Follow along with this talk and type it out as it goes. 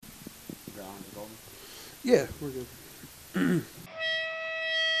recording? Yeah, we're good.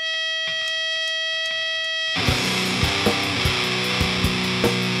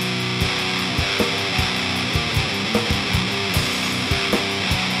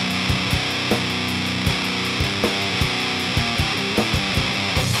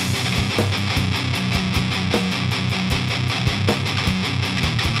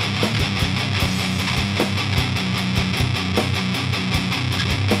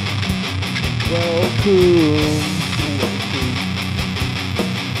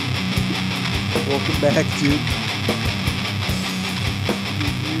 Welcome back, dude.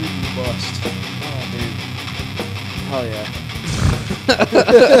 You bust. Oh, dude. Hell yeah.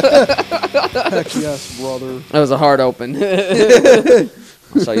 Heck yes, brother. That was a hard open.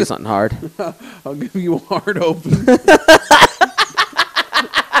 I'll show you something hard. I'll give you a hard open.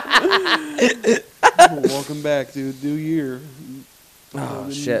 Welcome back, dude. New year. Oh,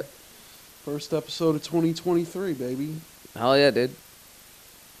 shit. First episode of 2023, baby. Hell yeah, dude.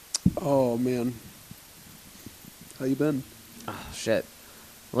 Oh, man. How you been? Oh, shit.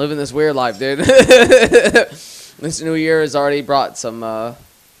 Living this weird life, dude. This new year has already brought some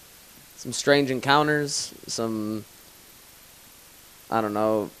strange encounters, some, I don't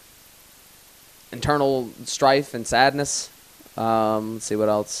know, internal strife and sadness. Let's see what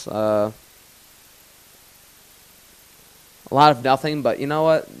else. A lot of nothing, but you know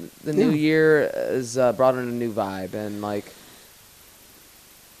what? The new year has brought in a new vibe, and like,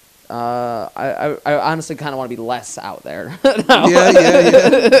 I honestly kind of want to be less out there. Yeah.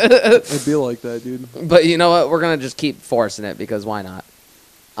 I'd be like that, dude. But you know what? We're gonna just keep forcing it because why not?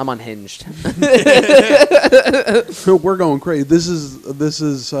 I'm unhinged. We're going crazy. This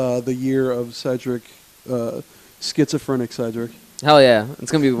is the year of Cedric, schizophrenic Cedric. Hell yeah.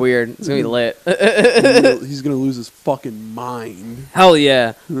 It's going to be weird. It's going to be lit. He's going to lose his fucking mind. Hell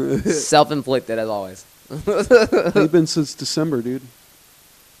yeah. Self-inflicted, as always. How you been since December, dude?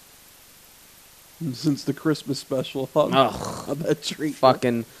 Since the Christmas special. How'd that treat?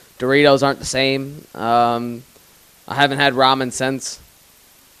 Fucking Doritos aren't the same. I haven't had ramen since.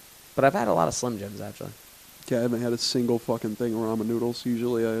 But I've had a lot of Slim Jims, actually. Yeah, I haven't had a single fucking thing of ramen noodles.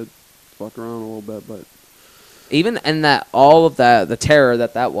 Usually I fuck around a little bit, but... Even in that, all of the terror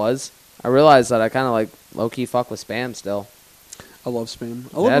that was, I realized that I kind of like low-key fuck with Spam still. I love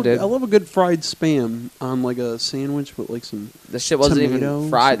Spam. I love a good fried Spam on like a sandwich with like some This shit wasn't even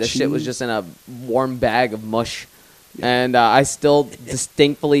fried. This shit was just in a warm bag of mush. Yeah. And I still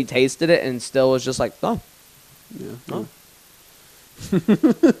distinctly tasted it and still was just like, oh. Yeah. Oh.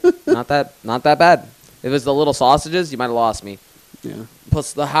 Not that bad. If it was the little sausages, you might have lost me. Yeah.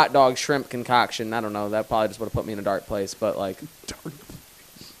 Plus the hot dog shrimp concoction, I don't know, that probably just would have put me in a dark place. But like,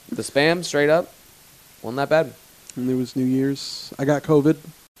 the Spam, straight up, wasn't that bad. And there was New Year's. I got COVID.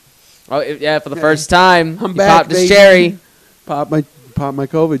 Oh yeah, for the first time, I'm you back, popped this cherry. Pop my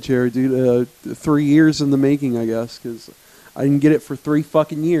COVID cherry, dude. 3 years in the making, I guess, because I didn't get it for 3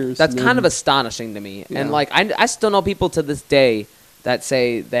 fucking years. That's kind of astonishing to me. Yeah. And like, I still know people to this day that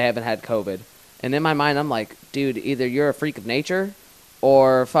say they haven't had COVID. And in my mind, I'm like, dude, either you're a freak of nature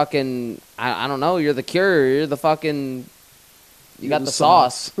or fucking, I don't know, you're the cure, you're the fucking, you got the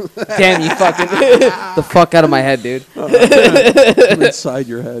sauce. Damn, you fucking, the fuck out of my head, dude. I'm inside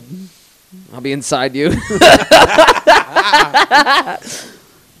your head. I'll be inside you.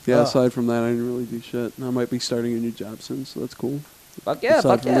 Yeah, aside from that, I didn't really do shit. I might be starting a new job soon, so that's cool. Fuck yeah,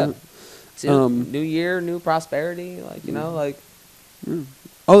 aside fuck yeah. See, new year, new prosperity, like, you know, like. Yeah.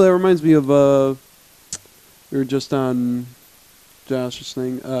 Oh, that reminds me of, we were just on Josh's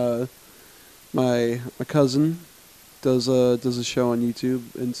thing. My cousin does a show on YouTube,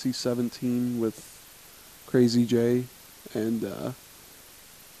 NC-17 with Crazy J, and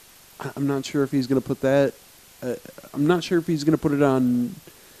I'm not sure if he's gonna put that. I'm not sure if he's gonna put it on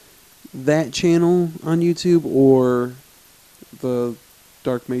that channel on YouTube or the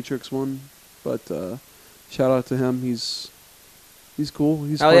Dark Matrix one. But shout out to him. He's cool.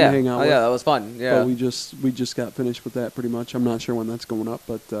 He's fun to hang out with. Yeah, that was fun. Yeah. But we just got finished with that pretty much. I'm not sure when that's going up,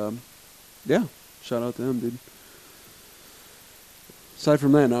 but yeah, shout out to him, dude. Aside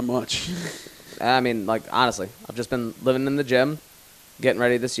from that, not much. I mean, like, honestly, I've just been living in the gym, getting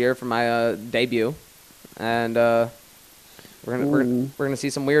ready this year for my debut, and we're gonna see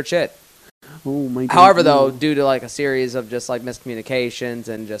some weird shit. Oh my God. However, though, due to like a series of just like miscommunications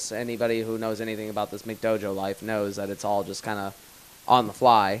and just anybody who knows anything about this McDojo life knows that it's all just kind of on the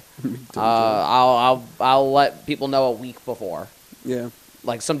fly. I'll let people know a week before. Yeah.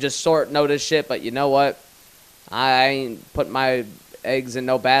 Like some just short notice shit, but you know what? I ain't putting my eggs in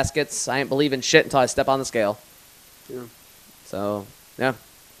no baskets. I ain't believing shit until I step on the scale. Yeah. So, yeah.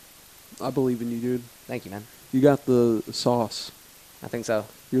 I believe in you, dude. Thank you, man. You got the sauce. I think so.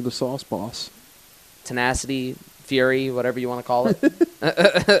 You're the sauce boss. Tenacity, fury, whatever you want to call it.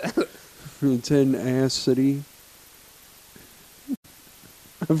 Tenacity.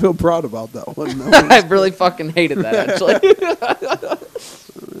 I feel proud about that one. I really fucking hated that, actually.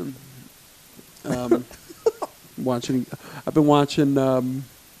 I've been watching.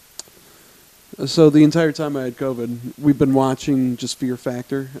 So the entire time I had COVID, we've been watching just Fear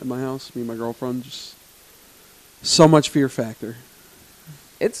Factor at my house. Me and my girlfriend, just so much Fear Factor.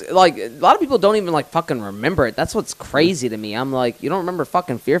 It's like a lot of people don't even like fucking remember it. That's what's crazy to me. I'm like, you don't remember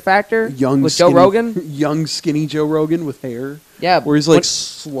fucking Fear Factor with Joe Rogan? Young skinny Joe Rogan with hair. Yeah, where he's like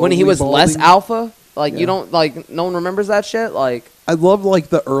slowly when he was balding. less alpha. Like you don't like no one remembers that shit. Like I love like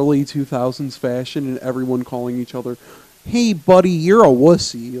the early 2000s fashion and everyone calling each other, "Hey buddy, you're a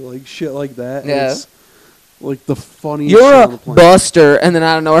wussy," like shit like that. Yeah. It's like the funniest. You're a buster, and then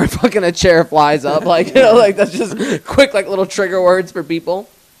out of nowhere, fucking a chair flies up. Like you know, like that's just quick, like little trigger words for people.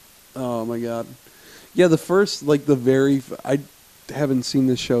 Oh my god, yeah. I haven't seen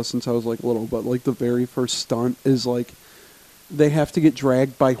this show since I was like little, but like the very first stunt is like they have to get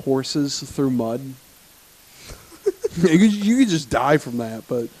dragged by horses through mud. You could just die from that,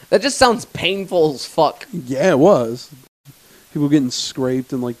 but that just sounds painful as fuck. Yeah, it was. People getting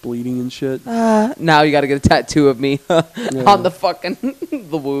scraped and like bleeding and shit. Now you got to get a tattoo of me on the fucking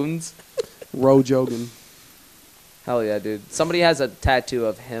the wounds. Ro Jogan. Hell yeah, dude. Somebody has a tattoo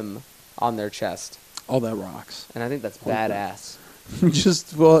of him on their chest. Oh, that rocks. And I think that's badass.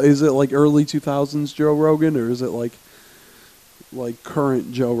 Is it like early 2000s Joe Rogan or is it like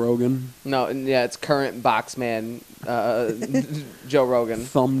current Joe Rogan? No, yeah, it's current Boxman Joe Rogan.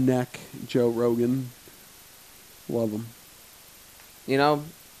 Thumb neck Joe Rogan. Love him. You know?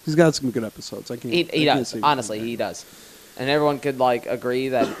 He's got some good episodes. He does. Honestly, he does. And everyone could like agree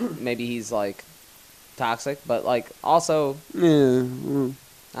that maybe he's like toxic, but like also yeah,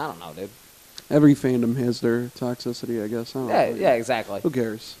 I don't know, dude. Every fandom has their toxicity, I guess. I don't know. Yeah, exactly. Who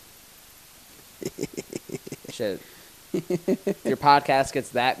cares? Shit. If your podcast gets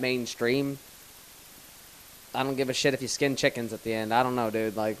that mainstream, I don't give a shit if you skin chickens at the end. I don't know,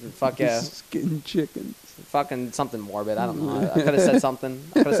 dude. Like, fuck yeah. Skin chickens. Fucking something morbid. I don't know. I could have said something.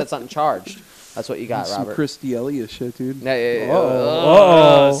 I could have said something charged. That's what you got, Some Robert. Christy Elliott shit, dude. Yeah.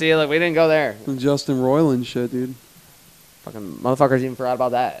 Oh. See, look, we didn't go there. Some Justin Roiland shit, dude. Fucking motherfuckers even forgot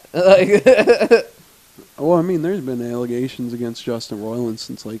about that. Well, I mean, there's been allegations against Justin Roiland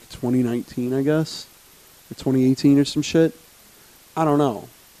since like 2019, I guess, or 2018 or some shit. I don't know,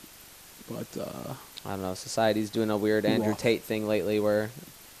 but I don't know. Society's doing a weird Andrew Tate thing lately, where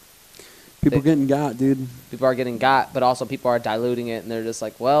people getting got, dude. People are getting got, but also people are diluting it, and they're just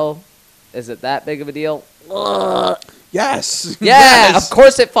like, well, is it that big of a deal? Yes. Yeah, yes. Of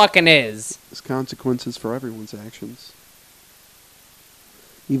course it fucking is. There's consequences for everyone's actions.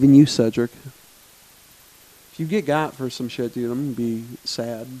 Even you, Cedric. If you get got for some shit, dude, I'm gonna be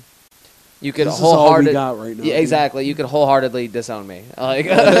sad. You could wholeheartedly got right now. Yeah, exactly. You could wholeheartedly disown me, like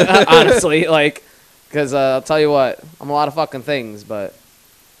honestly, like, because I'll tell you what, I'm a lot of fucking things, but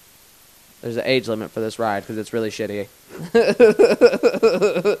there's an age limit for this ride because it's really shitty.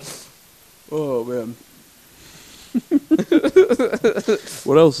 Oh man.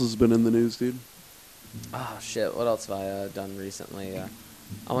 What else has been in the news, dude? Oh shit! What else have I done recently?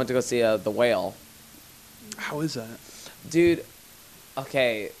 I went to go see The Whale. How is that? Dude,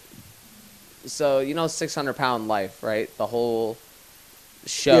 okay. So, you know 600 Pound Life, right? The whole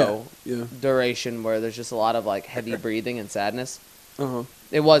show duration where there's just a lot of, like, heavy breathing and sadness. Uh-huh.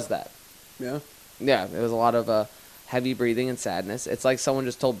 It was that. Yeah? Yeah, it was a lot of heavy breathing and sadness. It's like someone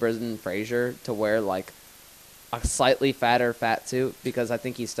just told Brendan Fraser to wear, like, a slightly fatter fat suit because I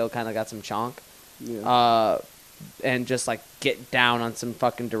think he's still kind of got some chonk. Yeah. And just, like, get down on some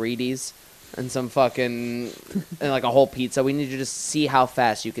fucking Doritos and some fucking, and, like, a whole pizza. We need to just see how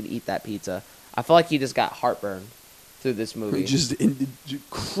fast you can eat that pizza. I feel like he just got heartburn through this movie. Just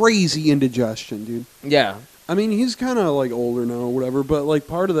crazy indigestion, dude. Yeah. I mean, he's kind of, like, older now or whatever, but, like,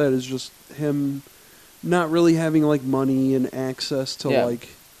 part of that is just him not really having, like, money and access to, like,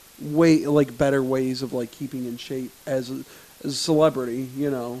 better ways of, like, keeping in shape as a celebrity,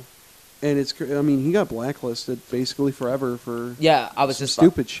 you know. And I mean, he got blacklisted basically forever for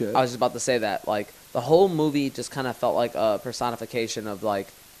stupid shit. I was just about to say that. Like, the whole movie just kind of felt like a personification of, like,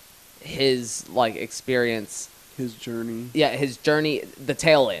 his, like, experience. His journey. Yeah, his journey, the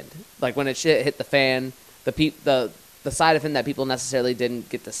tail end. Like, when it shit hit the fan, the side of him that people necessarily didn't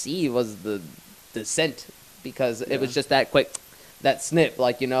get to see was the descent. Because it was just that quick, that snip.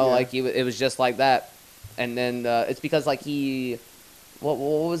 Like, you know, like, it was just like that. And then it's because, like, he what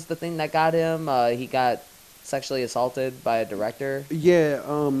was the thing that got him? He got sexually assaulted by a director. Yeah,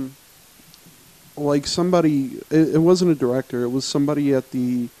 like somebody. It wasn't a director. It was somebody at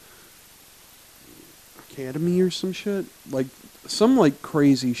the academy or some shit. Like some like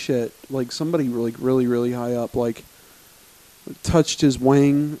crazy shit. Like somebody like really really high up like touched his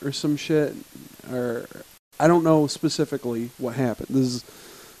wang or some shit. Or I don't know specifically what happened. This is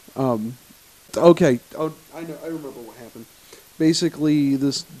okay. Oh, I know. I remember what happened. Basically,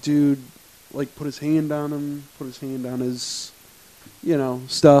 this dude like put his hand on him, put his hand on his,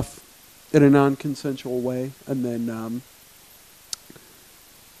 stuff in a non-consensual way, and then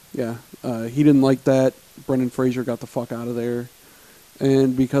he didn't like that. Brendan Fraser got the fuck out of there,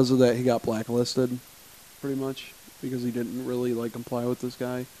 and because of that, he got blacklisted, pretty much because he didn't really like comply with this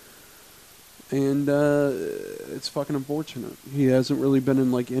guy. And it's fucking unfortunate. He hasn't really been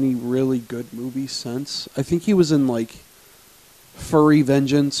in like any really good movies since. I think he was in like Furry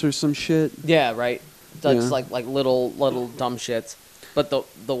Vengeance or some shit. Yeah, right. Just like little dumb shits. But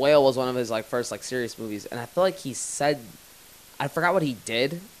the Whale was one of his like first like serious movies, and I feel like he said, I forgot what he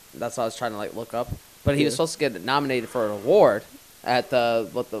did. That's what I was trying to like look up. But he was supposed to get nominated for an award at the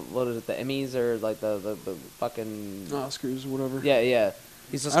what is it, the Emmys or like the fucking Oscars or whatever. Yeah.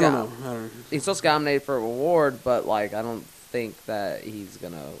 He's just I don't know. He's supposed to get nominated for an award, but like I don't think that he's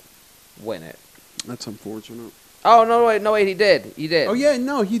gonna win it. That's unfortunate. Oh no wait, he did. Oh yeah,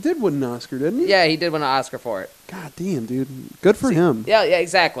 no, he did win an Oscar, didn't he? Yeah, he did win an Oscar for it. God damn, dude. Good for him. Yeah,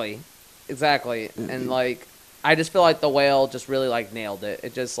 exactly. Yeah, and like I just feel like The Whale just really like nailed it.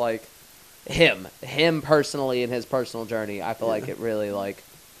 It just like him personally in his personal journey. I feel like it really like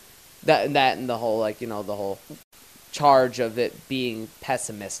that and the whole like the whole charge of it being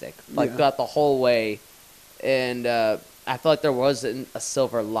pessimistic like got the whole way, and I feel like there wasn't a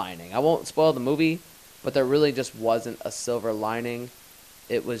silver lining. I won't spoil the movie, but there really just wasn't a silver lining.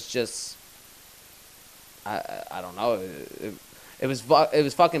 It was just I don't know. It was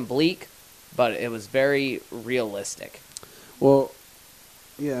fucking bleak, but it was very realistic. Well,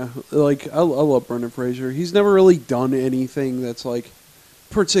 yeah, like I love Brendan Fraser. He's never really done anything that's like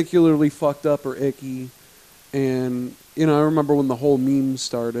particularly fucked up or icky. And I remember when the whole meme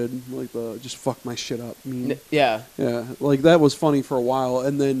started, like the "just fuck my shit up" meme. Yeah, like that was funny for a while,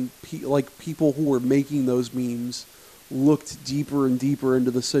 and then people who were making those memes looked deeper and deeper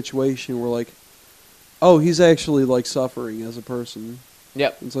into the situation. Were like, oh, he's actually like suffering as a person.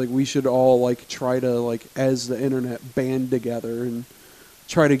 Yep. It's like we should all like try to like as the internet band together and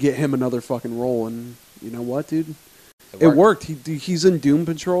try to get him another fucking role. And you know what, dude? It worked. He's in Doom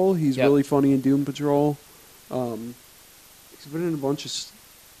Patrol. He's really funny in Doom Patrol. He's been in a bunch of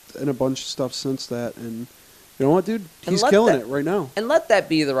stuff since that, and you know what, dude? He's killing it right now. And let that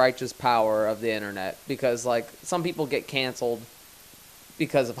be the righteous power of the internet, because like some people get canceled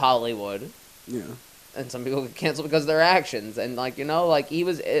because of Hollywood. Yeah. And some people get canceled because of their actions, and like like he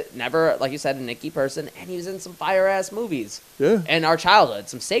was never, like you said, a Nicky person, and he was in some fire ass movies. Yeah. In our childhood,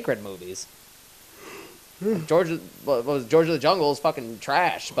 some sacred movies. George of the Jungle is fucking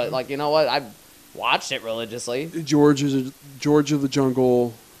trash, but like what, I watched it religiously. George of the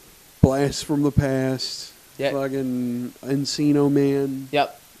Jungle, Blast from the Past, fucking Encino Man.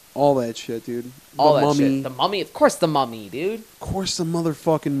 Yep. All that shit, dude. All that shit. The Mummy, of course the Mummy, dude. Of course the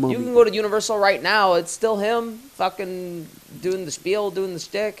motherfucking Mummy. You can go to Universal right now, it's still him fucking doing the spiel, doing the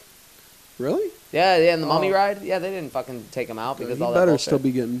shtick. Really? Yeah, and the Mummy ride? Yeah, they didn't fucking take him out because all that bullshit. He better still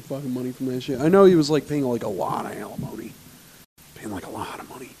be getting fucking money from that shit. I know he was like paying like a lot of alimony. Paying like a lot of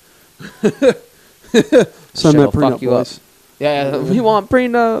money. Sign that prenup, boys. Yeah, we want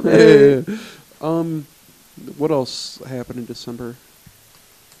prenup. Yeah. What else happened in December?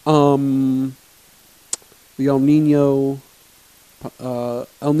 The El Nino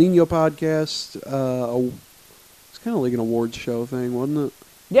podcast. It's kind of like an awards show thing, wasn't it?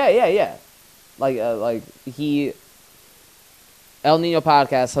 Yeah. Like El Nino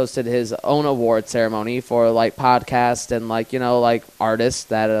podcast hosted his own award ceremony for like podcast and like like artists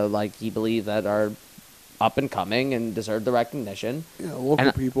that like he believed that are up and coming and deserve the recognition. Yeah,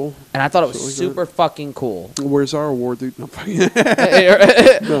 local people. And I thought it was super fucking cool. Where's our award, dude? No, okay,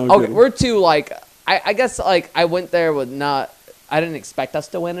 we're too like I guess like I went there with not. I didn't expect us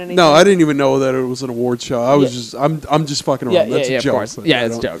to win anything. No, I didn't even know that it was an award show. I was just I'm just fucking around. That's a joke. Of course. Yeah,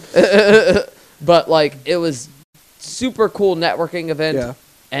 it's a joke. But like it was super cool networking event,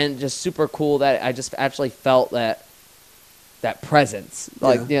 and just super cool that I just actually felt that presence.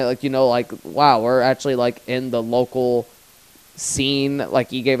 Like like wow, we're actually like in the local scene.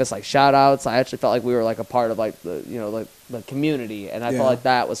 Like he gave us like shout outs. I actually felt like we were like a part of like the like the community, and I felt like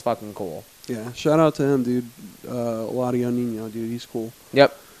that was fucking cool. Yeah, shout out to him, dude. Eladio Nino, dude. He's cool.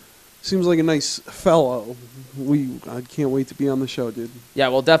 Yep. Seems like a nice fellow. I can't wait to be on the show, dude. Yeah,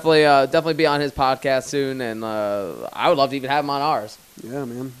 we'll definitely be on his podcast soon, and I would love to even have him on ours. Yeah,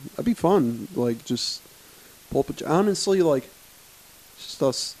 man, that'd be fun. Like, just pull up honestly, like, just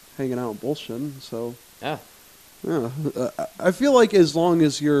us hanging out and bullshitting. So yeah. I feel like as long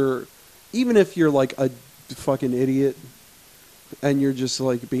as even if you're like a fucking idiot, and you're just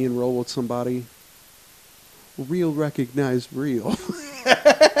like being real with somebody, real recognized real.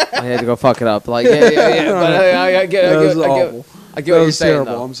 I had to go fuck it up. Like, yeah. But I get what you're saying,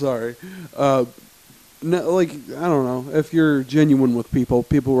 terrible. though. I'm sorry. No, like, I don't know. If you're genuine with people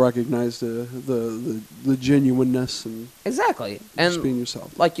recognize the genuineness and exactly, just and being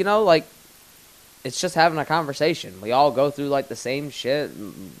yourself. Like, like it's just having a conversation. We all go through like the same shit,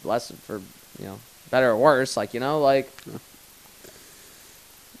 less for better or worse. Like, like Yeah.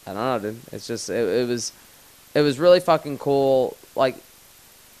 I don't know, dude. It's just it was really fucking cool. Like,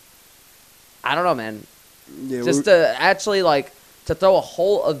 I don't know, man. Yeah, Just to actually like to throw a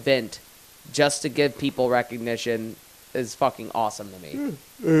whole event just to give people recognition is fucking awesome to me.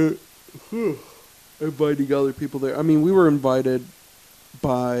 Inviting other people there. I mean, we were invited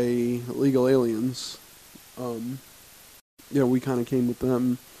by Illegal Aliens. We kind of came with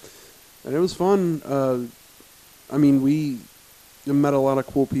them, and it was fun. I mean, we met a lot of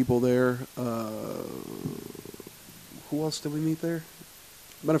cool people there. Who else did we meet there?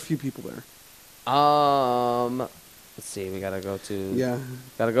 Met a few people there. Let's see. We gotta go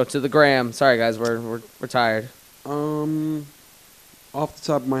to the gram. Sorry, guys. We're tired. Off the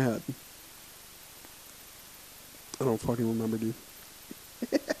top of my head, I don't fucking remember, dude.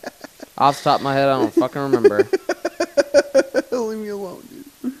 Off the top of my head, I don't fucking remember. Leave me alone,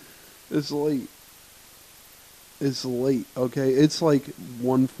 dude. It's late. It's late, okay? It's like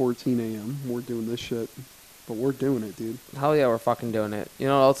 1:14 a.m. We're doing this shit. But we're doing it, dude. Hell yeah, we're fucking doing it. You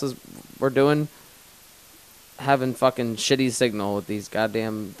know what else we're doing? Having fucking shitty signal with these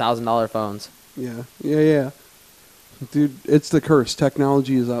goddamn $1,000 phones. Yeah. Dude, it's the curse.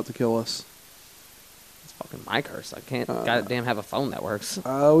 Technology is out to kill us. It's fucking my curse. I can't goddamn have a phone that works.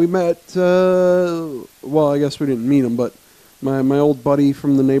 We met, well, I guess we didn't meet him, but my old buddy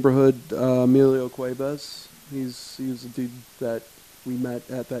from the neighborhood, Emilio Cuevas, he was the dude that we met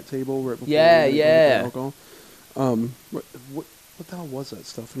at that table right before we drank alcohol. What the hell was that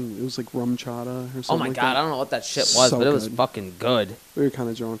stuff? It was like rum chata or something. Oh my god, I don't know what that shit was, but it was fucking good. We were kind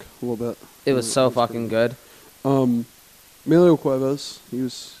of drunk a little bit. It was so fucking good. Emilio Cuevas, he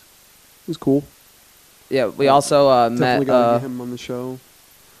was cool. Yeah, we also met. Definitely got to get him on the show.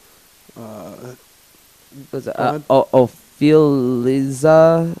 Was it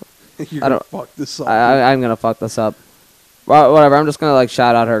Opheliza? You're gonna fuck this up. I'm gonna fuck this up. Well, whatever. I'm just gonna like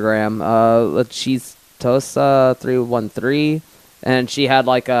shout out her gram. Lachitosa 313, and she had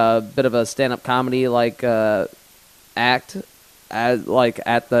like a bit of a stand-up comedy like act at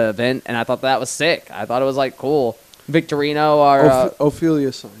the event, and I thought that was sick. I thought it was like cool. Victorino, our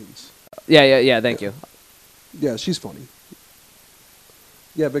Ophelia Signs. Yeah. Thank you. Yeah, she's funny.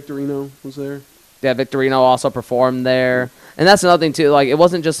 Yeah, Victorino was there. Yeah, Victorino also performed there, and that's another thing too. Like, it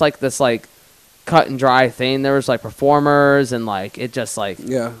wasn't just like this like cut and dry thing. There was like performers and like it just like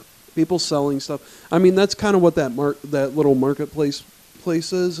people selling stuff. I mean, that's kind of what that little marketplace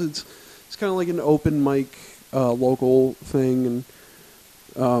place is. It's kind of like an open mic local thing,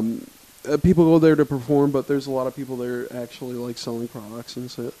 and people go there to perform, but there's a lot of people there actually like selling products and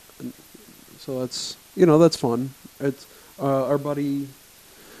so that's that's fun. It's our buddy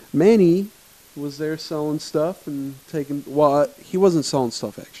Manny was there selling stuff and taking. Well, he wasn't selling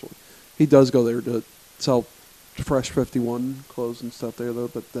stuff actually. He does go there to sell Fresh 51 clothes and stuff there though,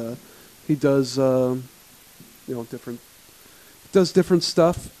 but he does different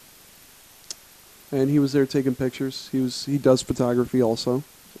stuff. And he was there taking pictures. He does photography also.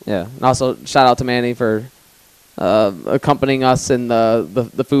 Yeah, and also shout out to Manny for accompanying us in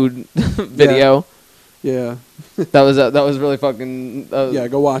the food video. Yeah. that was really fucking. Yeah,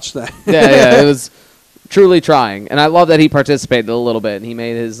 go watch that. yeah, it was truly trying, and I love that he participated a little bit, and he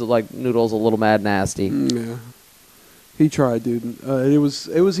made his like noodles a little mad nasty. Yeah, he tried, dude. It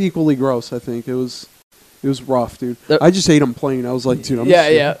was equally gross. I think it was rough, dude. I just ate them plain. I was like, dude,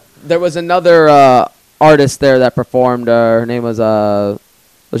 yeah. There was another artist there that performed. Her name was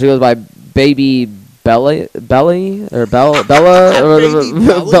she goes by Baby Belly or Bella or whatever.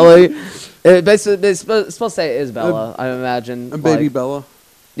 Belly. It's supposed to say Isabella, I imagine. Baby Bella.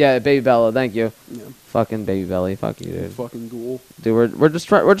 Yeah, Baby Bella. Thank you. Yeah. Fucking Baby Belly. Fuck you, dude. Fucking ghoul. Dude, we're just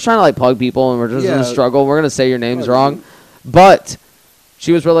trying to like plug people, and we're just gonna struggle. We're gonna say your names wrong, but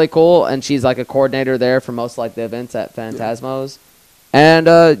she was really cool, and she's like a coordinator there for most like the events at Phantasmos. And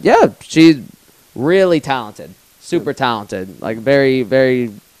yeah, she's really talented, super talented, like very,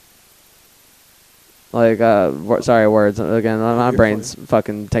 very. Like, sorry, words again. My You're brain's fine.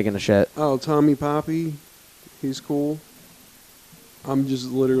 fucking taking a shit. Oh, Tommy Poppy, he's cool. I'm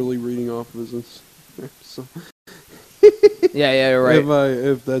just literally reading off of his. So Yeah, you're right.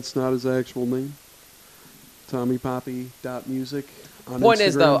 If that's not his actual name, TommyPoppy.music on Point Instagram.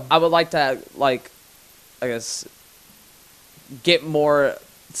 is though, I would like to like, I guess, get more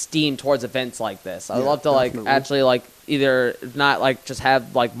steam towards events like this. I'd love to like definitely. actually like either not like just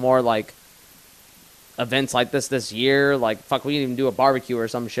have like more like events like this year. Like fuck, we can even do a barbecue or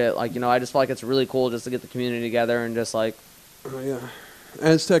some shit. Like I just feel like it's really cool just to get the community together and just like. Oh yeah,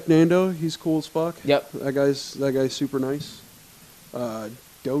 Aztec Nando, he's cool as fuck. Yep. That guy's super nice.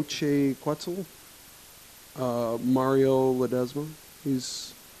 Doce Quetzal, Mario Ledesma,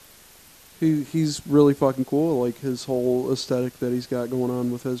 he's really fucking cool. I like his whole aesthetic that he's got going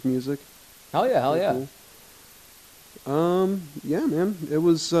on with his music. Hell yeah. Cool. Yeah, man, it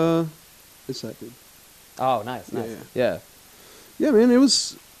was it's that dude. Oh, nice. Yeah. Yeah, man, it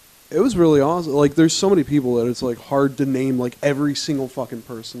was really awesome. Like, there's so many people that it's like hard to name like every single fucking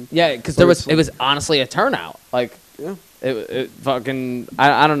person. Yeah, because But it was honestly a turnout. Like, yeah, it fucking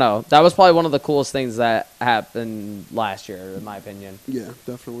I don't know. That was probably one of the coolest things that happened last year, in my opinion. yeah,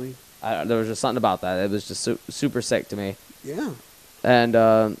 definitely. There was just something about that. It was just super sick to me. Yeah, And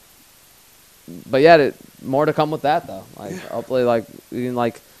but yeah, more to come with that though. Like hopefully, like we can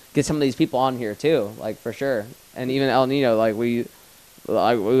like get some of these people on here too, like for sure. And even El Nino, like we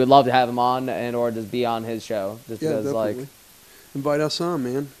would love to have him on and or just be on his show, just because definitely. like Invite us on,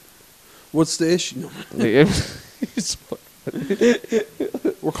 man. What's the issue?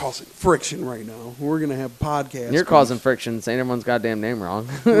 We're causing friction right now. We're gonna have podcasts. You're causing friction, saying everyone's goddamn name wrong.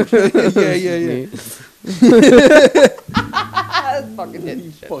 yeah. Fucking idiot.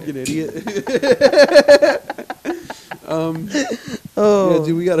 You fucking idiot. Oh, Yeah,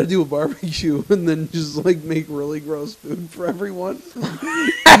 dude, we gotta do a barbecue and then just like make really gross food for everyone.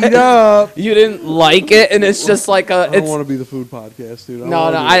 Eat up. you didn't like it, and it's just like a. I don't want to be the food podcast, dude.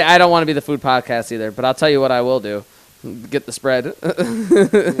 I don't want to be the food podcast either. But I'll tell you what I will do: get the spread.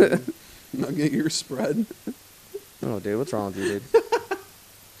 I'll get your spread. Oh, dude, what's wrong with you, dude?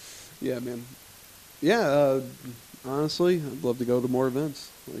 Yeah, man. Yeah, honestly, I'd love to go to more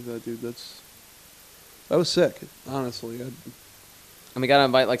events like that, dude. That was sick. Honestly, And we gotta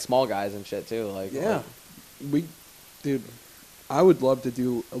invite like small guys and shit too. Like dude, I would love to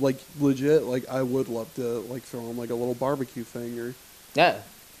do like legit. Like I would love to like throw on like a little barbecue thing or yeah,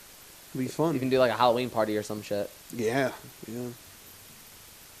 it'd be fun. you can do like a Halloween party or some shit. Yeah.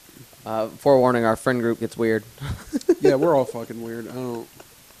 Forewarning, our friend group gets weird. Yeah, we're all fucking weird. I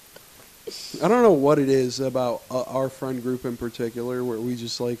don't know what it is about our friend group in particular where we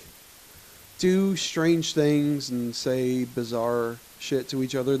just like do strange things and say bizarre shit to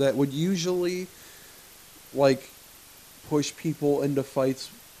each other that would usually like push people into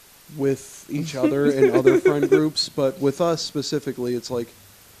fights with each other and other friend groups, but with us specifically it's like,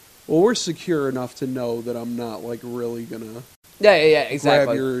 well, we're secure enough to know that I'm not like really gonna Yeah,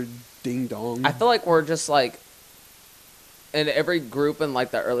 exactly. grab your ding dong. I feel like we're just like in every group in like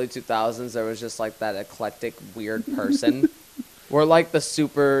the early 2000s, there was just like that eclectic weird person. We're like the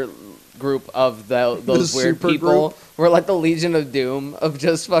super group of those weird super people. group? We're like the Legion of Doom of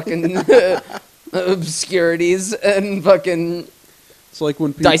just fucking obscurities and fucking It's like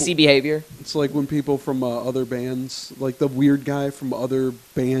when people, dicey behavior. It's like when people from other bands, like the weird guy from other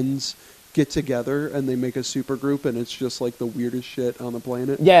bands, get together and they make a super group, and it's just like the weirdest shit on the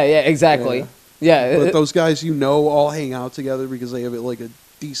planet. Yeah, exactly. Yeah. But those guys, all hang out together because they have like a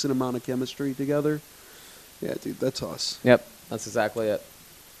decent amount of chemistry together. Yeah, dude, that's us. Yep, that's exactly it.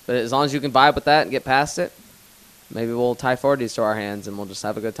 But as long as you can vibe with that and get past it, maybe we'll tie 40s to our hands and we'll just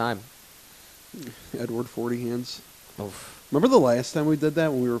have a good time. Edward 40 hands. Oof. Remember the last time we did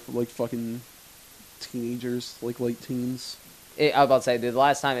that when we were like fucking teenagers, like late teens? I was about to say, dude, the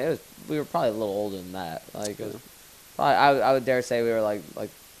last time we were probably a little older than that. Like, it was probably, I would dare say we were like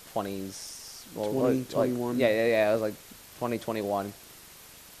 20s. Well, 20, 21. Yeah. It was like 2021.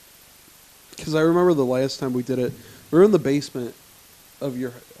 Because I remember the last time we did it, we were in the basement of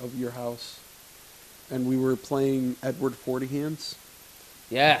your house, and we were playing Edward 40 hands.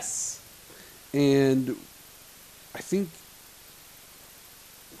 Yes. And I think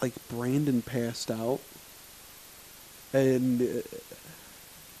like Brandon passed out, and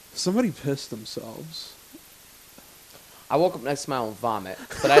somebody pissed themselves. I woke up next to my own vomit,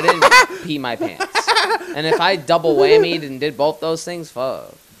 but I didn't pee my pants. And if I double whammied and did both those things,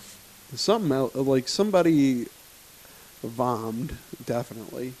 fuck. Something else, like somebody vommed,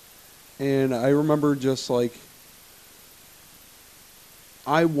 definitely. And I remember just like,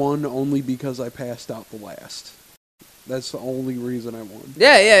 I won only because I passed out the last. That's the only reason I won.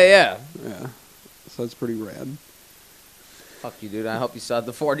 Yeah. Yeah. So that's pretty rad. Fuck you, dude. I hope you still had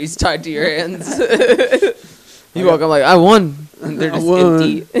the 40s tied to your hands. You woke up like, I won. And they're just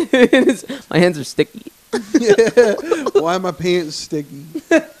empty. My hands are sticky. Yeah. Why are my pants sticky?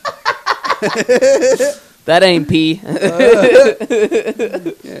 That ain't pee. Yeah,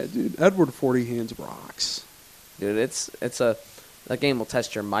 dude. Edward 40 hands rocks. Dude, that game will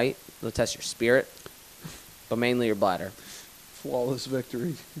test your might. It'll test your spirit. But mainly your bladder. Flawless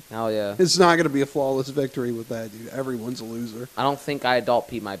victory. Hell yeah. It's not going to be a flawless victory with that, dude. Everyone's a loser. I don't think I adult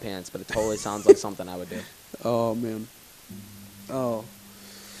peed my pants, but it totally sounds like something I would do. Oh, man. Oh.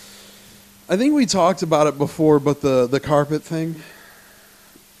 I think we talked about it before, but the carpet thing.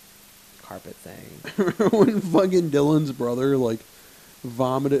 Carpet thing. Remember when fucking Dylan's brother, like,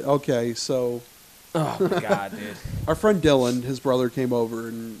 vomited? Okay, so... Oh, my God, dude. Our friend Dylan, his brother, came over,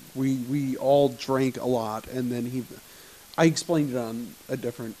 and we all drank a lot, and then I explained it on a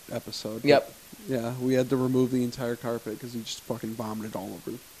different episode. Yep. Yeah, we had to remove the entire carpet because he just fucking vomited all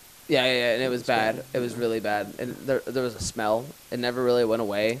over. Yeah, and it was bad. It was really bad. And there was a smell. It never really went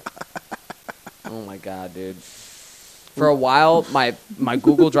away. Oh, my God, dude. For a while, my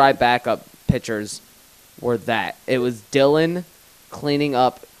Google Drive backup pictures were that. It was Dylan cleaning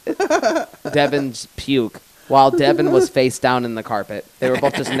up Devin's puke while Devin was face down in the carpet. They were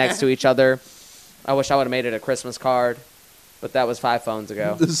both just next to each other. I wish I would have made it a Christmas card, but that was 5 phones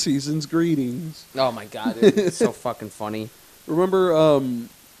ago. The season's greetings. Oh my God, dude. It's so fucking funny. Remember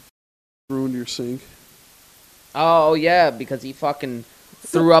ruined your sink? Oh yeah, because he fucking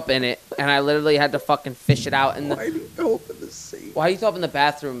threw up in it, and I literally had to fucking fish it out. Why do you open the sink? Why you throw up in the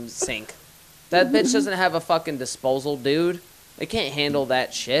bathroom sink? That bitch doesn't have a fucking disposal, dude. It can't handle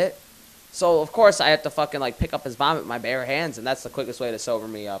that shit. So, of course, I have to fucking, like, pick up his vomit with my bare hands, and that's the quickest way to sober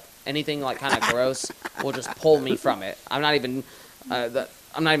me up. Anything, like, kind of gross will just pull me from it. I'm not even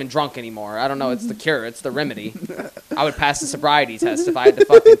drunk anymore. I don't know. It's the cure. It's the remedy. I would pass the sobriety test if I had to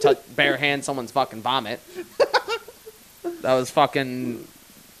fucking bare hand someone's fucking vomit. That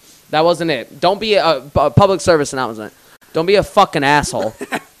wasn't it. Don't be a public service announcement. Don't be a fucking asshole.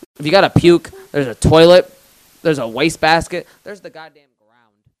 If you got to puke, there's a toilet. There's a wastebasket. There's the goddamn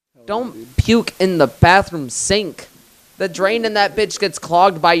ground. Don't puke in the bathroom sink. The drain in that bitch gets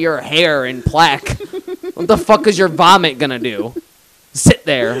clogged by your hair and plaque. What the fuck is your vomit gonna do? Sit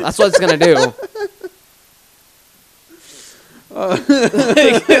there. That's what it's gonna do.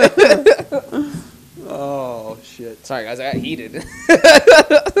 Oh, shit. Sorry, guys. I got heated.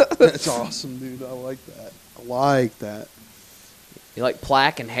 That's awesome, dude. I like that. You like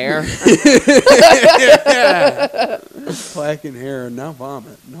plaque and hair? Yeah. Plaque and hair and now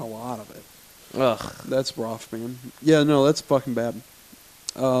vomit. And a lot of it. Ugh. That's rough, man. Yeah, no, that's fucking bad.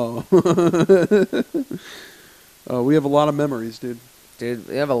 Oh. Oh, we have a lot of memories, dude. Dude,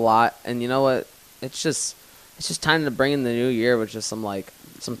 we have a lot. And you know what? It's just time to bring in the new year with just some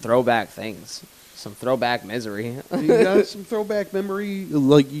throwback things. Some throwback misery. You got some throwback memory?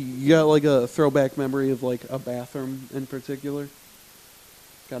 Like, you got, like, a throwback memory of, like, a bathroom in particular?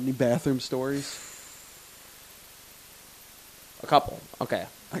 Got any bathroom stories? A couple. Okay.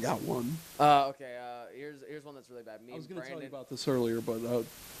 I got one. Okay. Here's one that's really bad. I was going to tell you about this earlier, but I'm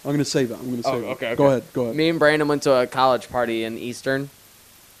going to save it. Okay. Go ahead. Me and Brandon went to a college party in Eastern,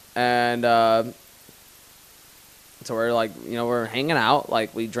 and so we're like, we're hanging out.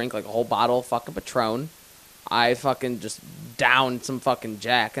 Like, we drink like a whole bottle of fucking Patron. I fucking just downed some fucking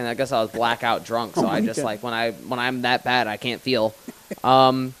Jack, and I guess I was blackout drunk. So I just God. Like when I'm that bad, I can't feel.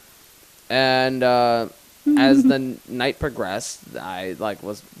 As the night progressed, I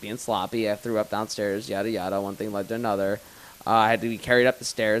was being sloppy. I threw up downstairs, yada yada. One thing led to another. I had to be carried up the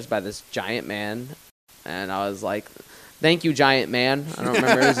stairs by this giant man, and I was like, "Thank you, giant man." I don't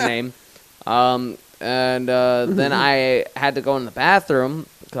remember his name. Then I had to go in the bathroom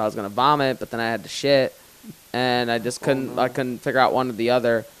because I was gonna vomit, but then I had to shit, and I just couldn't. I couldn't figure out one or the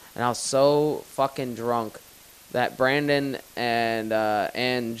other, and I was so fucking drunk that Brandon and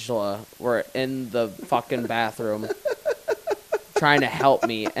Angela were in the fucking bathroom trying to help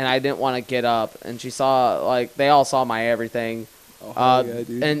me, and I didn't want to get up. And she saw, they all saw my everything. Oh, yeah,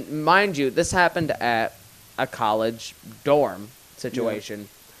 dude. And mind you, this happened at a college dorm situation.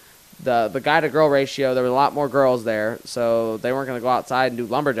 Yeah. The guy-to-girl ratio, there were a lot more girls there, so they weren't going to go outside and do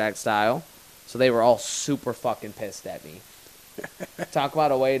lumberjack style. So they were all super fucking pissed at me. Talk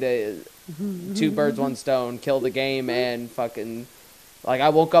about a way to 2 birds, 1 stone, kill the game and fucking... Like, I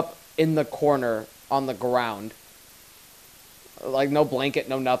woke up in the corner on the ground. Like, no blanket,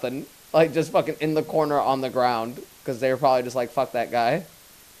 no nothing. Like, just fucking in the corner on the ground. Because they were probably just like, fuck that guy.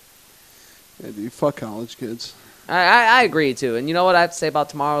 Yeah, dude, fuck college kids. I agree, too. And you know what I have to say about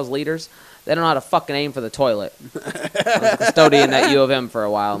tomorrow's leaders? They don't know how to fucking aim for the toilet. I was a custodian at U of M for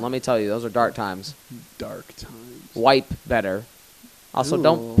a while, and let me tell you, those are dark times. Dark times. Wipe better. Also, Ooh.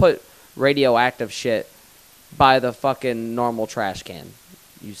 don't put radioactive shit by the fucking normal trash can.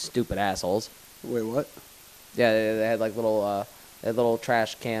 You stupid assholes. Wait, what? Yeah, they had like little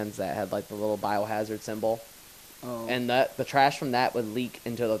trash cans that had like the little biohazard symbol. Oh. And the trash from that would leak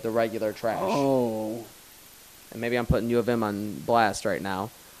into the regular trash. Oh. And maybe I'm putting U of M on blast right now.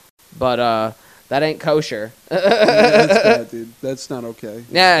 But that ain't kosher. That's bad, dude. That's not okay.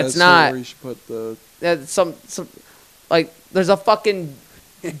 Yeah, it's not. Where you should put the... Yeah, some like there's a fucking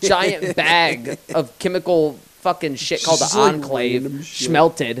giant bag of chemical fucking shit called the Just like Enclave random shit.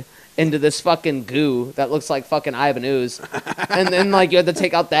 smelted into this fucking goo that looks like fucking Ivan Ooze. And then like you had to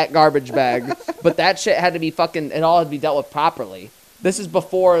take out that garbage bag. But that shit had to be fucking, it all had to be dealt with properly. This is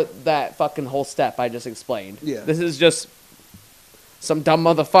before that fucking whole step I just explained. Yeah. This is just some dumb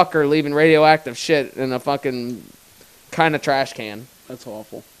motherfucker leaving radioactive shit in a fucking kind of trash can. That's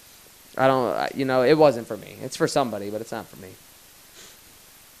awful. I don't, it wasn't for me. It's for somebody, but it's not for me.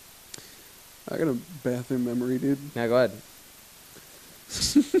 I got a bathroom memory, dude. Yeah, go ahead.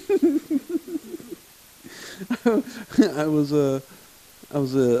 I was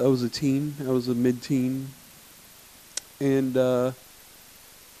a teen. I was a mid-teen. And you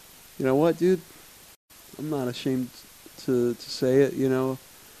know what, dude? I'm not ashamed to say it,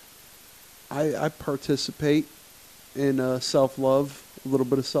 I participate in self-love, a little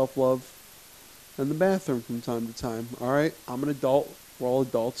bit of self-love in the bathroom from time to time. All right? I'm an adult. We're all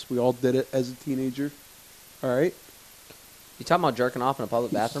adults. We all did it as a teenager. All right? You talking about jerking off in a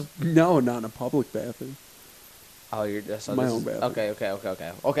public bathroom? No, not in a public bathroom. Oh, you're just my own bathroom.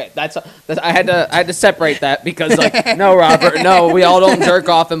 Okay. That's I had to separate that because no, Robert, no, we all don't jerk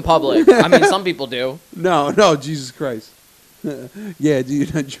off in public. I mean, some people do. No, Jesus Christ. Yeah,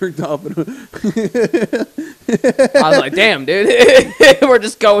 dude, I jerked off. I was like, damn, dude, we're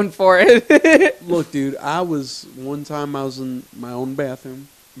just going for it. Look, dude, one time I was in my own bathroom,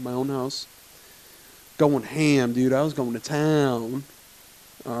 in my own house, going ham, dude. I was going to town.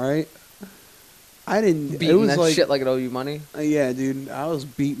 All right. I didn't. Beating it was that like, shit like it owe you money. Yeah, dude. I was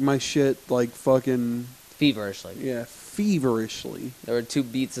beating my shit like fucking feverishly. Yeah, feverishly. There were 2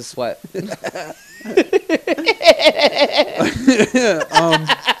 beats of sweat.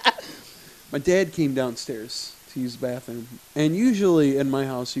 My dad came downstairs to use the bathroom, and usually in my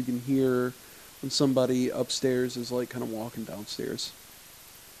house you can hear when somebody upstairs is like kind of walking downstairs.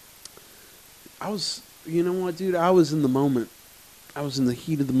 You know what, dude? I was in the moment. I was in the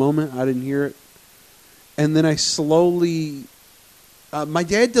heat of the moment. I didn't hear it. And then I slowly... my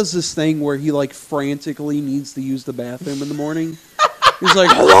dad does this thing where he, like, frantically needs to use the bathroom in the morning. He's like,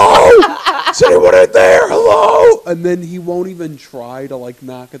 hello? Is anyone in there? Hello? And then he won't even try to, like,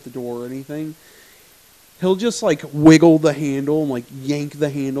 knock at the door or anything. He'll just, like, wiggle the handle and, like, yank the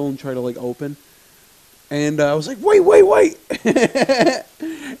handle and try to, like, open. And I was like, wait.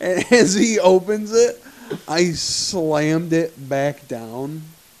 And as he opens it, I slammed it back down,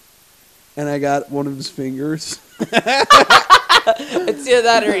 and I got one of his fingers. It's either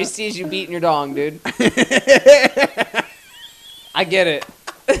that or he sees you beating your dong, dude. I get it.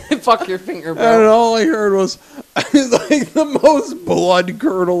 Fuck your finger, bro. And all I heard was like the most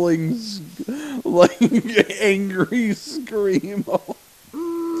blood-curdling, like angry scream.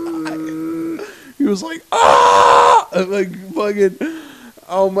 He was like, ah! Like fucking,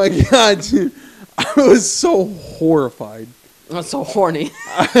 oh my god, dude. I was so horrified. I'm so horny.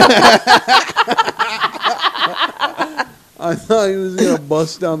 I thought he was going to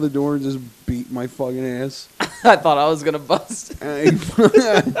bust down the door and just beat my fucking ass. I thought I was going to bust. I'm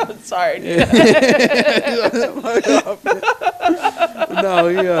sorry, dude.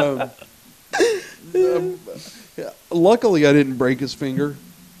 No, luckily I didn't break his finger.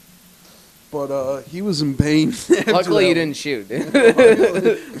 But he was in pain. Luckily you didn't shoot, dude.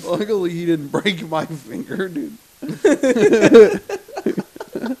 Luckily he didn't break my finger, dude.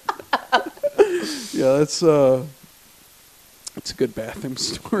 Yeah, that's a good bathroom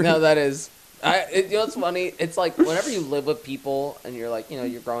story. No, that is. You know what's funny? It's like whenever you live with people and you're like,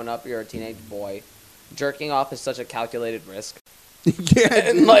 you're growing up, you're a teenage boy, jerking off is such a calculated risk. Yeah,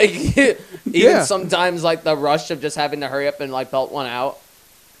 and like even sometimes like the rush of just having to hurry up and like belt one out.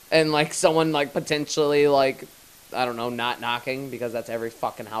 and like someone like potentially like I don't know, not knocking because that's every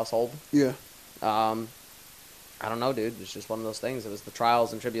fucking household. Yeah. I don't know, dude. It's just one of those things. It was the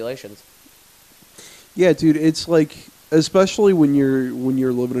trials and tribulations. Yeah, dude. It's like, especially when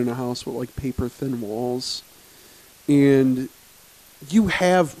you're living in a house with like paper thin walls, and you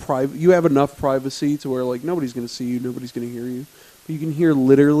have enough privacy to where like nobody's gonna see you, nobody's gonna hear you, but you can hear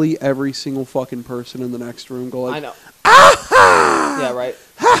literally every single fucking person in the next room go like, I know. Ah! Yeah, right.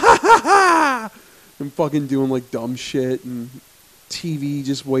 Ha ha ha ha! And fucking doing like dumb shit and TV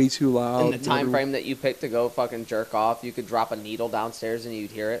just way too loud. In the time frame that you picked to go fucking jerk off, you could drop a needle downstairs and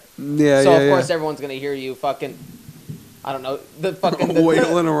you'd hear it. Yeah, so yeah, of course yeah. everyone's gonna hear you fucking. I don't know, the fucking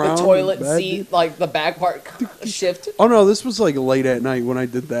wiggling around the toilet in bed, seat, dude. like the back part shift. Oh no, this was like late at night when I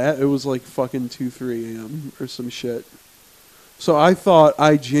did that. It was like fucking 2-3 a.m. or some shit. So I thought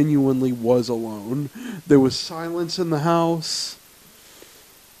I genuinely was alone. There was silence in the house.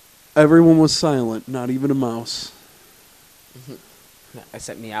 Everyone was silent, not even a mouse.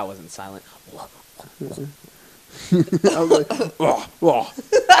 Except me, I wasn't silent. I was like, oh, oh.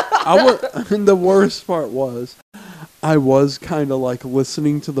 And the worst part was, I was kind of like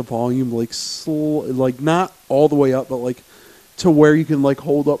listening to the volume, like like not all the way up, but like to where you can like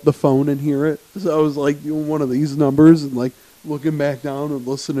hold up the phone and hear it. So I was like doing one of these numbers and like looking back down and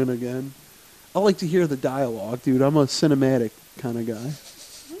listening again. I like to hear the dialogue, dude. I'm a cinematic kind of guy.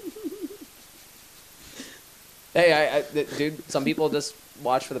 Hey, dude, some people just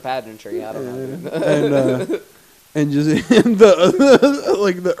watch for the pageantry. I don't know. And just the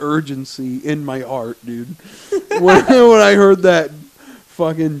like the urgency in my heart, dude. When I heard that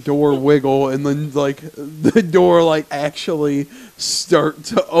fucking door wiggle and then like the door like actually start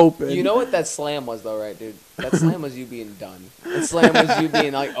to open. You know what that slam was though, right, dude? That slam was you being done. That slam was you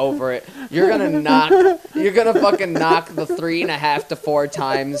being like over it. You're gonna fucking knock the 3.5 to 4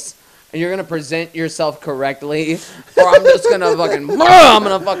 times. And you're gonna present yourself correctly, or I'm just gonna fucking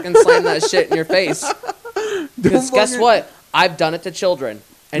slam that shit in your face. Because guess what? I've done it to children,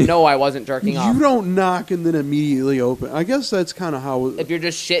 and no, I wasn't jerking off. You don't knock and then immediately open. I guess that's kind of how. If you're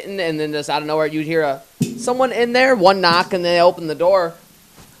just shitting and then just out of nowhere you'd hear someone in there, one knock, and they open the door.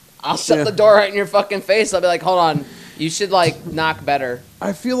 I'll shut the door right in your fucking face. I'll be like, hold on, you should like knock better.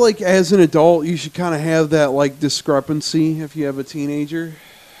 I feel like as an adult, you should kind of have that like discrepancy if you have a teenager.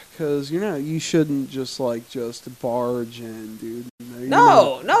 Because you shouldn't just barge in, dude.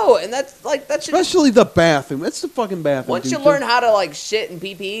 No, and that's like that should. Especially the bathroom. That's the fucking bathroom. Once you learn how to like shit and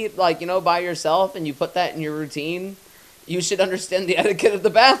pee pee, like by yourself, and you put that in your routine, you should understand the etiquette of the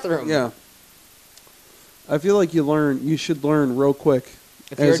bathroom. Yeah. I feel like you should learn real quick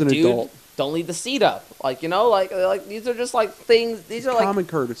if as you're an a dude, adult. Don't leave the seat up. Like these are just like things. These are common like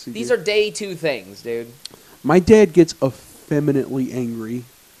courtesy. These dude. are day 2 things, dude. My dad gets effeminately angry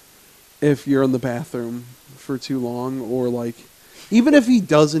if you're in the bathroom for too long, or like, even if he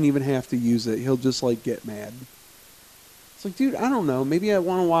doesn't even have to use it, he'll just like get mad. It's like, dude, I don't know. Maybe I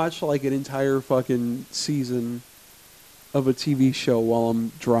want to watch like an entire fucking season of a TV show while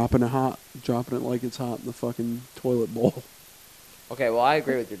I'm dropping it like it's hot in the fucking toilet bowl. Okay, well, I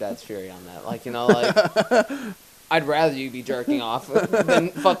agree with your dad's fury on that. Like, I'd rather you be jerking off than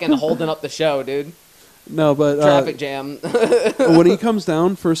fucking holding up the show, dude. No, but traffic jam. When he comes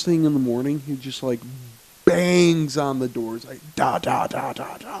down first thing in the morning, he just like bangs on the doors like da da da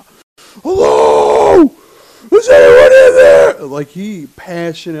da da. Hello, is anyone in there? Like he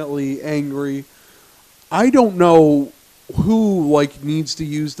passionately angry. I don't know who like needs to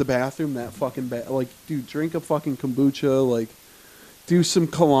use the bathroom that fucking like, dude, drink a fucking kombucha, like do some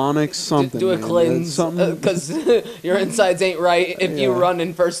colonics, something. Do a cleanse, because your insides ain't right if you run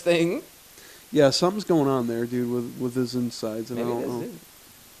in first thing. Yeah, something's going on there, dude, with his insides, and maybe I don't know. Dude.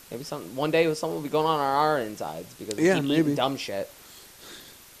 Maybe one day something will be going on our insides because we keep eating dumb shit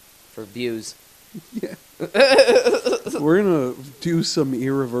for views. Yeah. We're gonna do some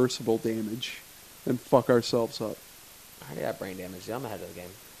irreversible damage and fuck ourselves up. I already have brain damage, dude. I'm ahead of the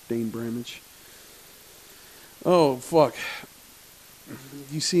game. Dane Bramage. Oh, fuck.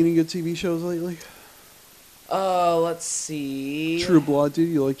 You seen any good TV shows lately? Let's see. True Blood, dude.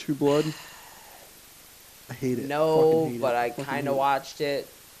 You like True Blood? I hate it. No, hate but it. I kind of watched it.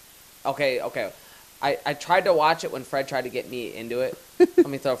 Okay. I tried to watch it when Fred tried to get me into it. Let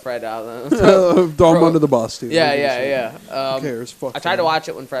me throw Fred out. Throw him under the bus, dude. Yeah. Who cares? Fuck I tried to watch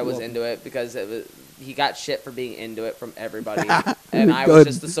it when Fred was into it because he got shit for being into it from everybody. And I was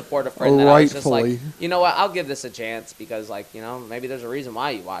just the supportive friend that I was just like, you know what, I'll give this a chance because, like, maybe there's a reason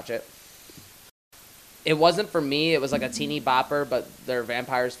why you watch it. It wasn't for me. It was like a teeny bopper, but they're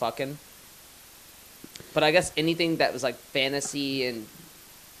vampires fucking. But I guess anything that was like fantasy and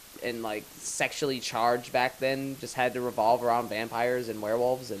and like sexually charged back then just had to revolve around vampires and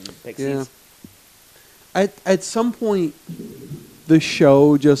werewolves and pixies. Yeah. At some point, the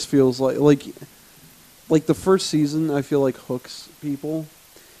show just feels like the first season. I feel like hooks people,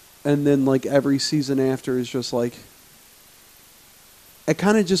 and then like every season after is just like. It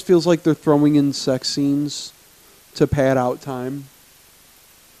kind of just feels like they're throwing in sex scenes to pad out time.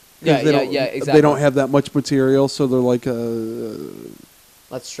 Yeah, exactly. They don't have that much material, so they're like,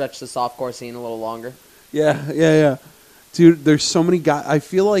 let's stretch the softcore scene a little longer. Yeah. Dude, there's so many guys. I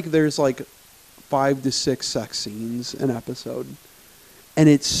feel like there's like 5 to 6 sex scenes an episode. And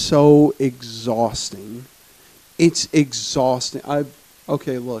it's so exhausting. It's exhausting.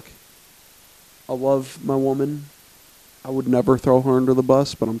 Okay, look. I love my woman. I would never throw her under the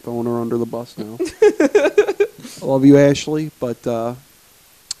bus, but I'm throwing her under the bus now. I love you, Ashley, but I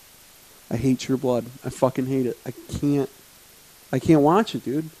hate True Blood. I fucking hate it. I can't watch it,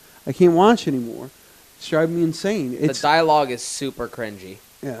 dude. I can't watch anymore. It's driving me insane. The dialogue is super cringy.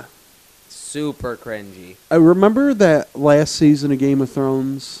 Yeah. Super cringy. I remember that last season of Game of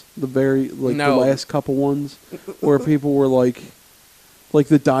Thrones, the last couple ones, where people were like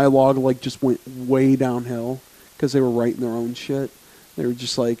the dialogue like just went way downhill. Because they were writing their own shit. They were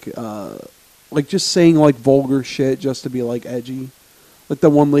just like just saying like vulgar shit just to be like edgy. Like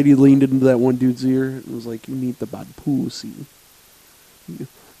that one lady leaned into that one dude's ear and was like, "You need the bad pussy.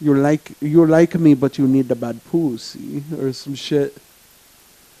 You like me, but you need the bad pussy," or some shit.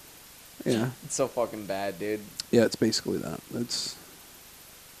 Yeah, it's so fucking bad, dude. Yeah, it's basically that.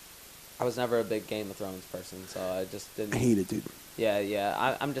 I was never a big Game of Thrones person, so I just didn't. I hate it, dude.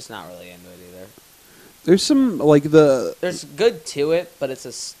 Yeah. I'm just not really into it either. There's some, There's good to it, but it's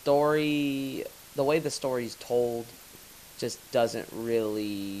a story... The way the story's told just doesn't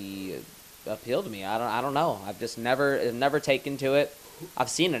really appeal to me. I don't know. I've just never taken to it. I've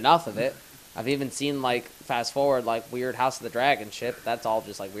seen enough of it. I've even seen, like, fast forward, like, weird House of the Dragon shit, but that's all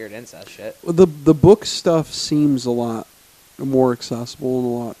just, like, weird incest shit. Well, the book stuff seems a lot more accessible and a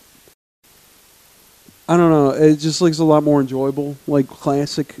lot... I don't know. It just looks a lot more enjoyable. Like,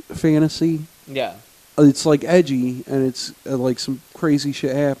 classic fantasy. Yeah. It's like edgy and it's like some crazy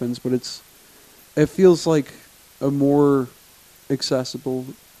shit happens, but it feels like a more accessible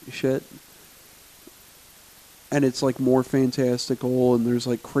shit, and it's like more fantastical and there's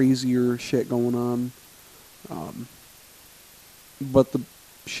like crazier shit going on. But the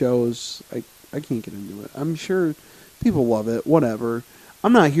shows, I can't get into it. I'm sure people love it. Whatever.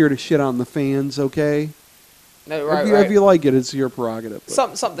 I'm not here to shit on the fans. Okay. No, right, if you like it, it's your prerogative.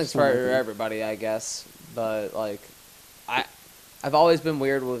 Something's for everybody, I guess. But like, I've always been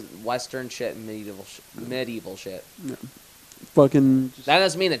weird with Western shit and medieval shit. Yeah. Fucking. That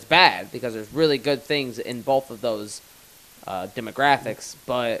doesn't mean it's bad because there's really good things in both of those demographics.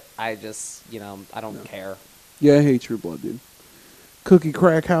 But I just, I don't care. Yeah, I hate True Blood, dude. Cookie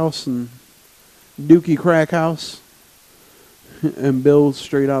Crack House and Dookie Crack House and Bill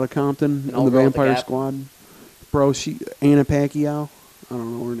straight out of Compton and the Vampire Squad. Bro, Anna Pacquiao. I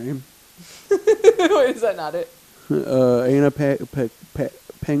don't know her name. Wait, is that not it? Anna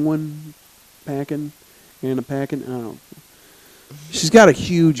Penguin Packin. Anna Packin. I don't know. She's got a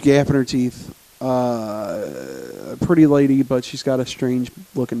huge gap in her teeth. A pretty lady, but she's got a strange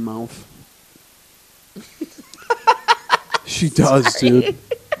looking mouth. She does, dude.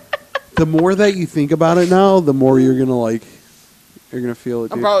 The more that you think about it now, the more you're gonna feel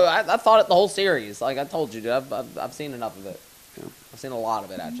it, dude. Bro, I thought it the whole series. Like I told you, dude. I've seen enough of it. Yeah. I've seen a lot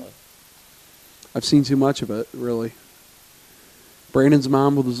of it, actually. I've seen too much of it, really. Brandon's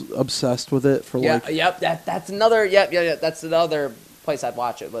mom was obsessed with it for that's another. That's another place I'd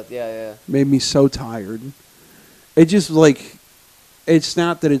watch it. But yeah. Made me so tired. It just it's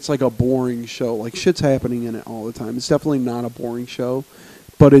not that it's like a boring show. Like shit's happening in it all the time. It's definitely not a boring show,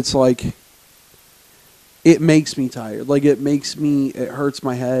 but it's like it makes me tired. Like it hurts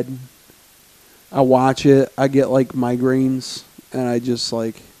my head. I watch it, I get like migraines, and I just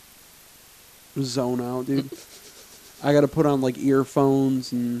like zone out, dude. I gotta put on like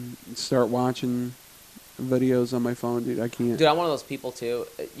earphones and start watching videos on my phone, dude. I can't. Dude, I'm one of those people too.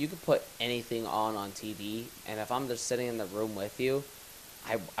 You could put anything on TV, and if I'm just sitting in the room with you,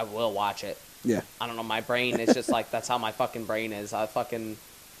 I will watch it. Yeah. I don't know. My brain is just like that's how my fucking brain is. It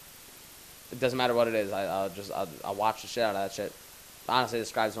doesn't matter what it is. I'll watch the shit out of that shit. Honestly, it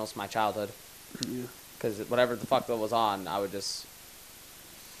describes most of my childhood. Yeah. Because whatever the fuck that was on, I would just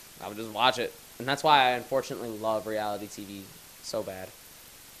watch it. And that's why I unfortunately love reality TV so bad.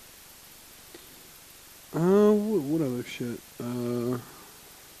 What other shit?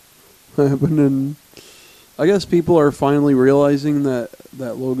 Happened in I guess people are finally realizing that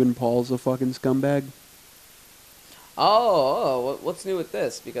Logan Paul's a fucking scumbag. What's new with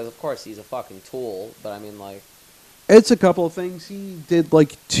this? Because of course he's a fucking tool, but I mean like, It's a couple of things. He did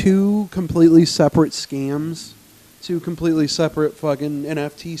like 2 completely separate scams, 2 completely separate fucking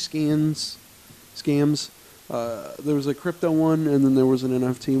NFT scams. There was a crypto one, and then there was an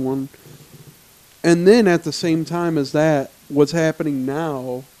NFT one. And then at the same time as that, what's happening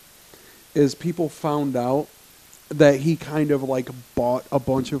now is people found out that he kind of like bought a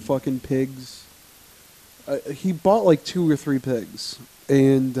bunch of fucking pigs. He bought like 2 or 3 pigs,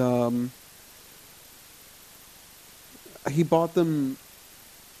 and he bought them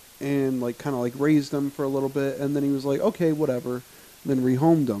and like kind of like raised them for a little bit, and then he was like, okay, whatever, and then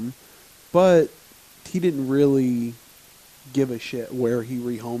rehomed them. But he didn't really give a shit where he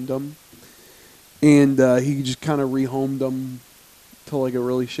rehomed them, and he just kind of rehomed them to like a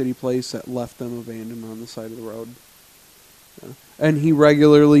really shitty place that left them abandoned on the side of the road. Yeah. And he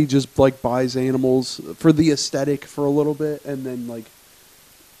regularly just like buys animals for the aesthetic for a little bit, and then like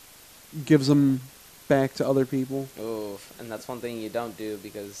gives them back to other people. oof, and that's one thing you don't do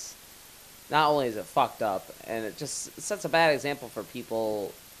because not only is it fucked up, and it just sets a bad example for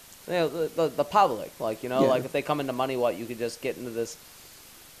people, you know, the public. Like, you know, like if they come into money, you could just get into this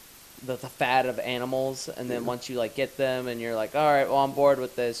the fad of animals, and then once you like get them, and you're like, all right, well, I'm bored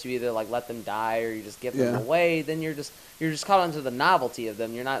with this. You either like let them die, or you just give them away. Then you're just caught onto the novelty of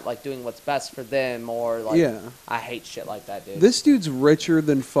them. You're not like doing what's best for them, or like I hate shit like that, dude. This dude's richer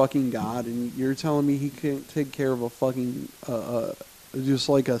than fucking God, and you're telling me he can't take care of a fucking just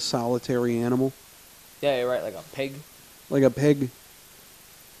like a solitary animal? Yeah, you're right, like a pig. Like a pig.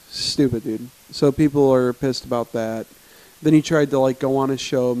 Stupid, dude. So people are pissed about that. Then he tried to like go on his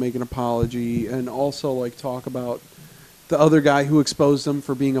show, make an apology, and also like talk about the other guy who exposed him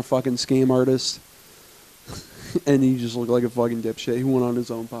for being a fucking scam artist. And he just looked like a fucking dipshit. He went on his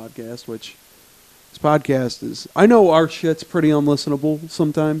own podcast, which his podcast is... I know our shit's pretty unlistenable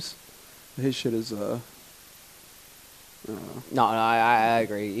sometimes. His shit is, No, I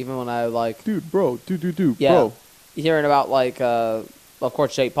agree. Even when I like... Dude, bro, yeah, bro. Hearing about like, of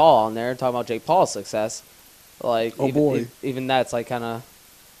course, Jake Paul on there, talking about Jake Paul's success. Like, oh boy. Even that's like kind of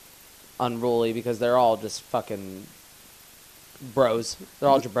unruly because they're all just fucking bros. They're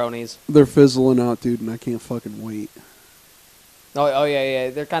all jabronis. They're fizzling out, dude, and I can't fucking wait. Oh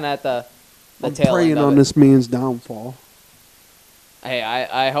yeah. They're kind of at the I'm tail praying end of on it. this man's downfall. Hey,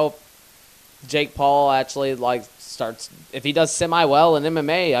 I hope Jake Paul actually like starts. If he does semi well in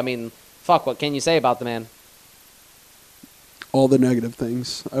MMA, I mean, fuck, what can you say about the man? All the negative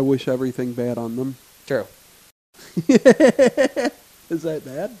things. I wish everything bad on them. True. Is that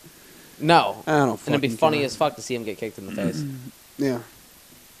bad? No. I don't fucking And it'd be funny care. as fuck to see him get kicked in the face. Yeah.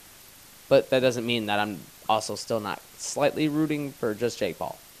 But that doesn't mean that I'm also still not slightly rooting for just Jake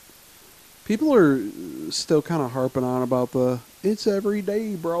Paul. People are still kind of harping on about the "it's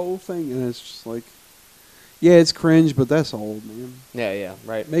everyday, bro" thing, and it's just like, yeah, it's cringe, but that's old, man. Yeah,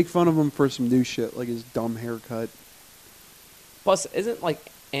 right. Make fun of him for some new shit, like his dumb haircut. Plus, isn't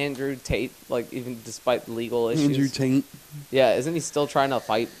like Andrew Tate, like even despite legal issues? Andrew Tate. Yeah, isn't he still trying to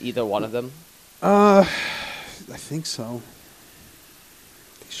fight either one of them? I think so.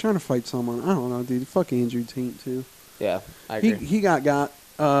 He's trying to fight someone. I don't know, dude. Fuck Andrew Tate too. Yeah, I agree. He got. Yeah,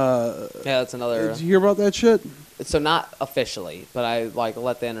 that's another. Did you hear about that shit? So not officially, but I like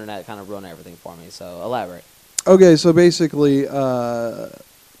let the internet kind of ruin everything for me. So elaborate. Okay, so basically,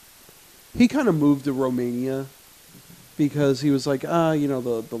 he kind of moved to Romania because he was like,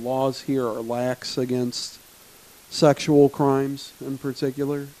 the laws here are lax against sexual crimes in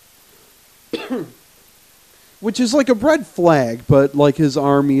particular. Which is like a red flag, but like his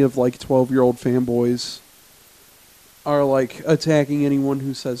army of like 12-year-old fanboys are like attacking anyone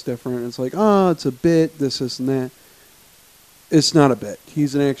who says different. It's like, it's a bit, this and that. It's not a bit.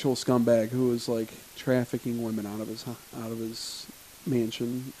 He's an actual scumbag who is like trafficking women out of his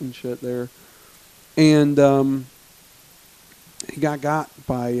mansion and shit there. And he got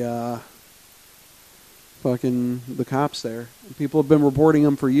by fucking the cops there. And people have been reporting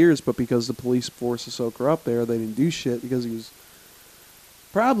him for years, but because the police force is so corrupt there, they didn't do shit because he was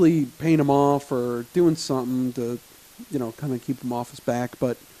probably paying them off or doing something to, kind of keep him off his back.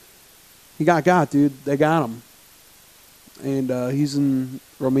 But he got, dude. They got him. And he's in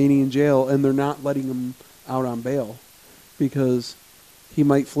Romanian jail, and they're not letting him out on bail because he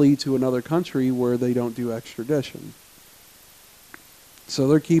might flee to another country where they don't do extradition. So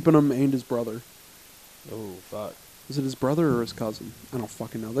they're keeping him and his brother. Oh, fuck. Is it his brother or his cousin? I don't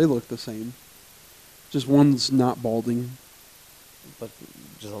fucking know. They look the same. Just one's not balding. But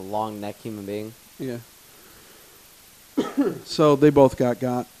just a long neck human being. Yeah. So they both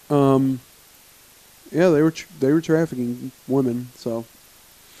got. Yeah, they were trafficking women. So,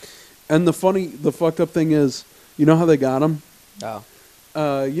 and the fucked up thing is, you know how they got them? Oh.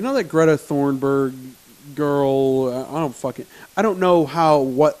 You know that Greta Thunberg girl? I don't know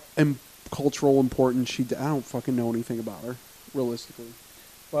what cultural importance she did. I don't fucking know anything about her, realistically.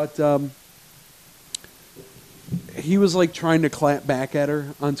 But he was like trying to clap back at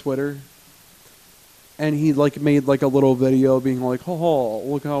her on Twitter. And he like made like a little video being like, "Oh,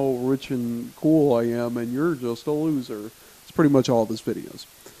 look how rich and cool I am, and you're just a loser." It's pretty much all of his videos.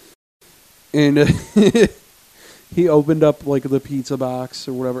 And he opened up like the pizza box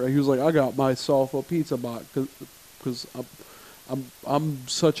or whatever. He was like, "I got myself a pizza box because I'm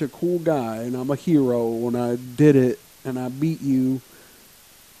such a cool guy and I'm a hero and I did it and I beat you."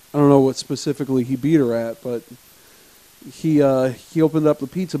 I don't know what specifically he beat her at, but he opened up the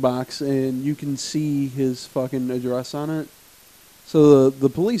pizza box and you can see his fucking address on it. So the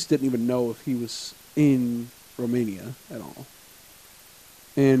police didn't even know if he was in Romania at all.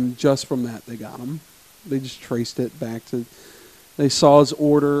 And just from that, they got him. They just traced it back to. They saw his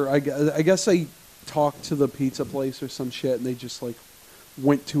order. I guess they talked to the pizza place or some shit, and they just like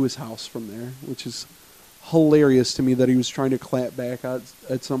went to his house from there, which is hilarious to me that he was trying to clap back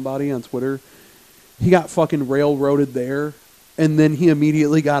at somebody on Twitter. He got fucking railroaded there, and then he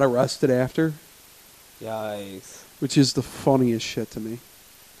immediately got arrested after. Yikes. Which is the funniest shit to me.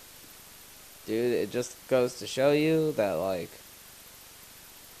 Dude, it just goes to show you that, like,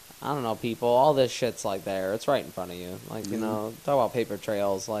 I don't know, people, all this shit's, like, there. It's right in front of you. Like, you know, talk about paper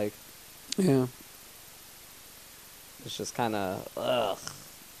trails, like. Yeah. It's just kind of, ugh.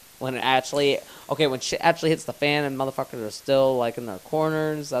 When it actually, when shit actually hits the fan and motherfuckers are still, like, in their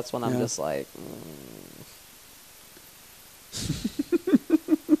corners, that's when I'm just like,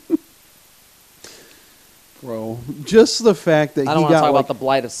 Bro, just the fact that I don't want to talk about the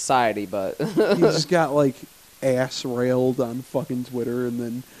blight of society, but he just got, like, ass railed on fucking Twitter and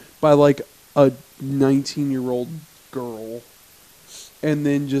then by, like, a 19-year-old girl and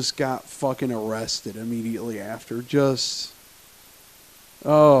then just got fucking arrested immediately after. Just...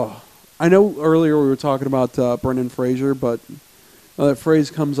 Oh, I know earlier we were talking about Brendan Fraser, but that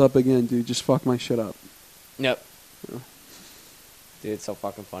phrase comes up again, dude. Just fuck my shit up. Yep. Yeah. Dude, it's so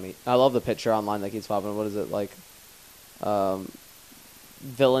fucking funny. I love the picture online that keeps popping. What is it, like,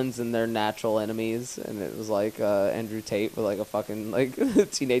 villains and their natural enemies? And it was like Andrew Tate with like a fucking like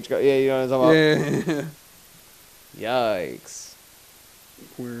teenage girl. Yeah, you know what I'm talking about? Yeah. Yikes.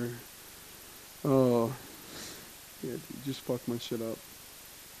 Where? Oh. Yeah, dude, just fuck my shit up.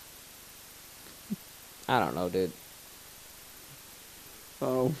 I don't know, dude.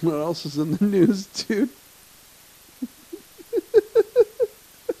 Oh, what else is in the news, dude?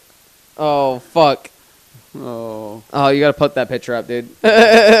 Oh, fuck. Oh. Oh, you gotta put that picture up, dude.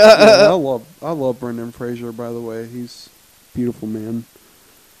 Yeah, I love Brendan Fraser, by the way. He's a beautiful man.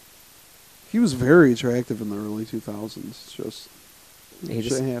 He was very attractive in the early 2000s. It's just... He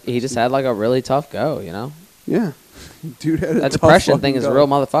just had like a really tough go, you know? Yeah. Dude had a that tough depression thing is go. a real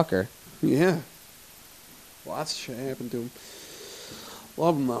motherfucker. Yeah. Lots of shit happened to him.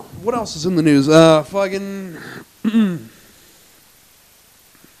 Love him, though. What else is in the news? Fucking...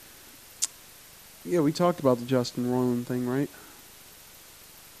 Yeah, we talked about the Justin Roiland thing, right?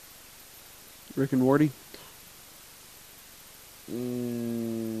 Rick and Morty?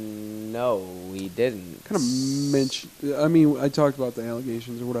 No, we didn't. Kind of mentioned... I mean, I talked about the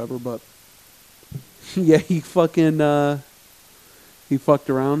allegations or whatever, but... Yeah, he fucking... he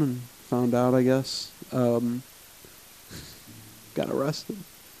fucked around and found out, I guess. Got arrested.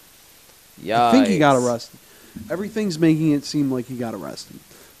 Yeah, I think he got arrested. Everything's making it seem like he got arrested.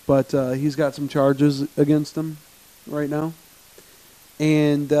 But he's got some charges against him right now.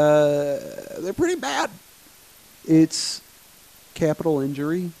 And they're pretty bad. It's capital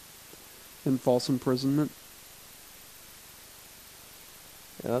injury and false imprisonment.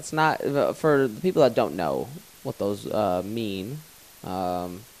 Yeah, that's not... For the people that don't know what those mean,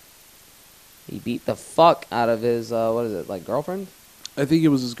 he beat the fuck out of his, what is it, like girlfriend? I think it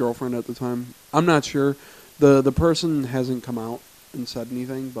was his girlfriend at the time. I'm not sure. The person hasn't come out and said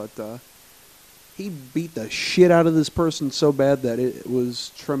anything, but he beat the shit out of this person so bad that it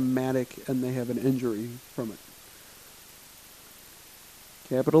was traumatic and they have an injury from it.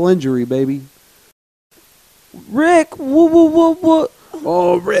 Capital injury, baby. Rick, what?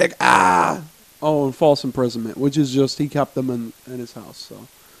 Oh, Rick, ah! Oh, and false imprisonment, which is just he kept them in his house, so...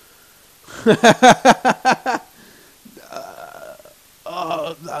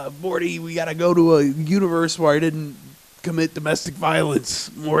 Morty, we gotta go to a universe where I didn't commit domestic violence.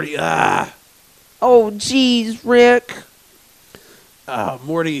 Morty, ah. Oh, jeez, Rick.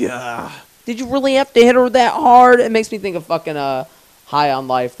 Morty, Did you really have to hit her that hard? It makes me think of fucking High on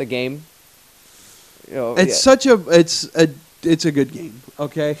Life, the game. You know, it's a good game,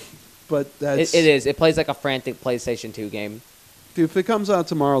 okay? But that's... It is. It plays like a frantic PlayStation 2 game. Dude, if it comes out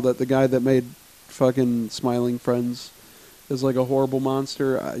tomorrow that the guy that made fucking Smiling Friends is like a horrible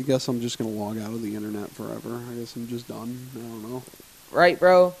monster, I guess I'm just going to log out of the internet forever. I guess I'm just done. I don't know. Right,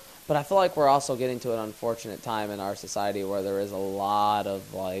 bro? But I feel like we're also getting to an unfortunate time in our society where there is a lot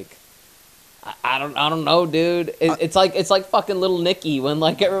of, like... I don't know, dude. It's like fucking Little Nicky when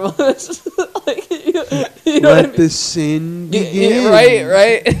like everyone's like, you know let what I mean? the sin begin. Yeah,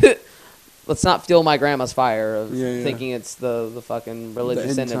 right. Let's not fuel my grandma's fire of Yeah. thinking it's the fucking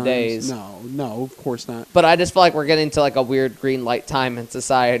religious The end end of times. days. No, of course not. But I just feel like we're getting to like a weird green light time in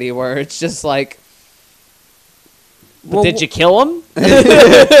society where it's just like, but did you kill him?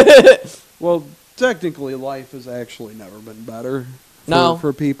 Well, technically, life has actually never been better. No.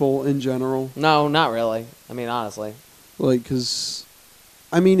 For people in general. No, not really. I mean, honestly. Like, because,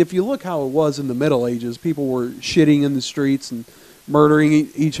 I mean, if you look how it was in the Middle Ages, people were shitting in the streets and murdering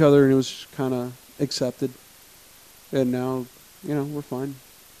each other, and it was kind of accepted. And now, you know, we're fine.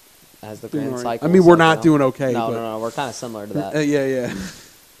 As the Doing grand all right. cycle. I mean, we're not doing okay. No. We're kind of similar to that. Yeah.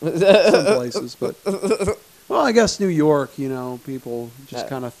 Some places, but... Well, I guess New York, you know, people just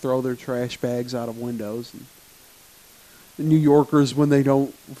kind of throw their trash bags out of windows. And New Yorkers, when they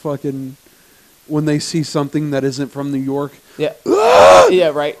see something that isn't from New York, yeah, yeah,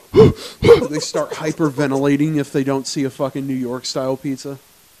 right. they start hyperventilating if they don't see a fucking New York style pizza.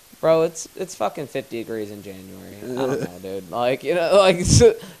 Bro, it's fucking 50 degrees in January. I don't know, dude. Like, you know, like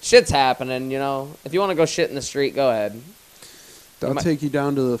shit's happening. You know, if you want to go shit in the street, go ahead. I'll take you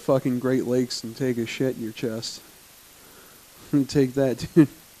down to the fucking Great Lakes and take a shit in your chest. Take that, dude.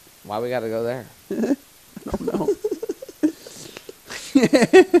 Why we gotta go there? I don't know.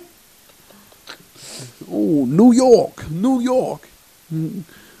 Oh, New York.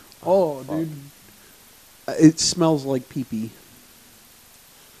 Oh, fuck. dude. It smells like pee-pee.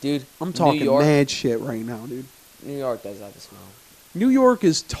 Dude, I'm talking mad shit right now, dude. New York does have a smell. New York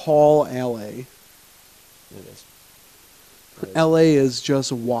is tall LA. It is. LA is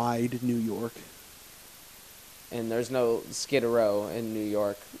just wide New York. And there's no Skid Row in New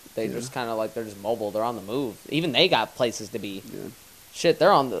York. They just kind of like, they're just mobile. They're on the move. Even they got places to be. Yeah. Shit,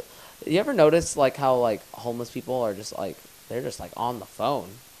 they're on the... You ever notice like how like homeless people are just like, they're just like on the phone?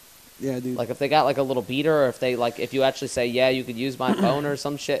 Yeah, dude. Like if they got like a little beater, or if they like, if you actually say, yeah, you could use my phone or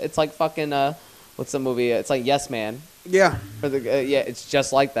some shit. It's like fucking, what's the movie? It's like Yes Man. Yeah. For the, yeah, it's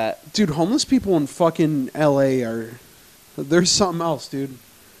just like that. Dude, homeless people in fucking LA are... There's something else, dude.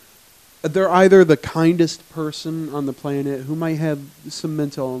 They're either the kindest person on the planet who might have some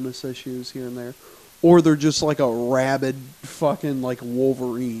mental illness issues here and there, or they're just like a rabid fucking like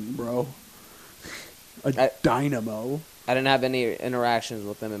Wolverine, bro. Dynamo. I didn't have any interactions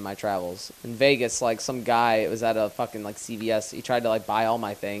with them in my travels. In Vegas, like some guy, it was at a fucking like CVS. He tried to like buy all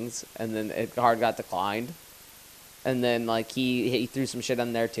my things, and then it hard got declined. And then like he threw some shit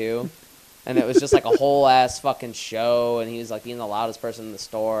in there too. And it was just like a whole ass fucking show, and he was like being the loudest person in the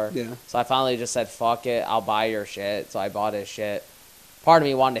store. Yeah. So I finally just said, fuck it, I'll buy your shit. So I bought his shit. Part of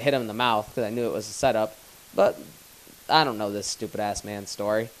me wanted to hit him in the mouth because I knew it was a setup. But I don't know this stupid ass man's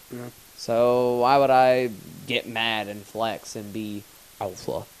story. Yeah. So why would I get mad and flex and be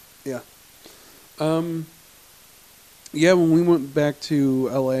alpha? Yeah. Yeah, when we went back to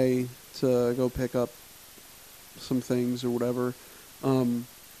LA to go pick up some things or whatever,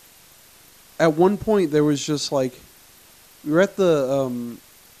 at one point there was just like, we were at the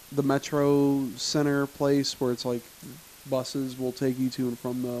Metro Center place where it's like buses will take you to and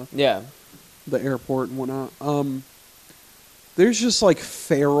from the airport and whatnot. There's just like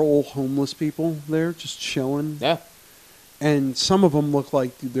feral homeless people there just chilling. Yeah. And some of them look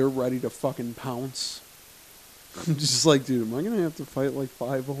like, dude, they're ready to fucking pounce. I'm just like, dude, am I going to have to fight like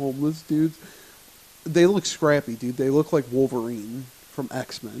 5 homeless dudes? They look scrappy, dude. They look like Wolverine from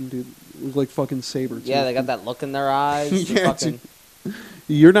X-Men, dude. They look like fucking Sabretooth. Yeah, they got that look in their eyes. Yeah, fucking, dude.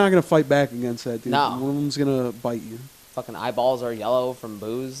 You're not going to fight back against that, dude. No. One of them's going to bite you. fucking eyeballs are yellow from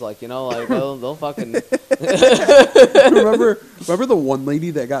booze. Like, you know, like they'll fucking... remember the one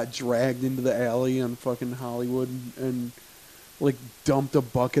lady that got dragged into the alley on fucking Hollywood and like dumped a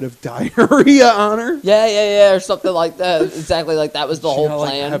bucket of diarrhea on her? Yeah, or something like that. Exactly, like that was the whole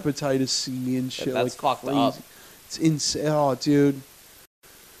plan. Like hepatitis C and shit. That's like fucked crazy. up. It's insane. Oh, dude.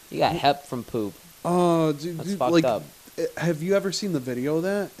 You got hep from poop. Oh, dude. That's fucked like, up. Have you ever seen the video of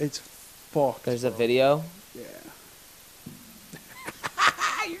that? It's fucked. There's a video? Yeah.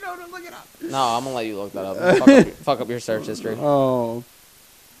 You're No, look it up. No, I'm gonna let you look that up. Fuck up your search history. Oh.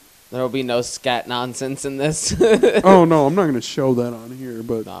 There will be no scat nonsense in this. Oh, no, I'm not going to show that on here,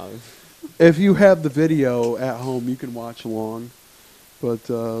 but No. if you have the video at home, you can watch along. But,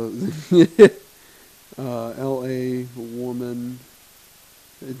 L.A. woman,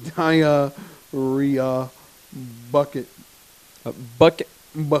 diarrhea bucket. Bucket.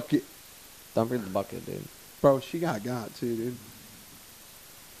 Bucket. Don't read the bucket, dude. Bro, she got too, dude.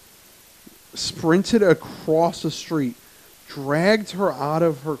 Sprinted across the street, dragged her out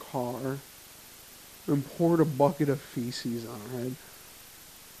of her car, and poured a bucket of feces on her head.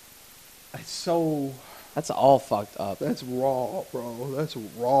 It's so... That's all fucked up. That's raw, bro. That's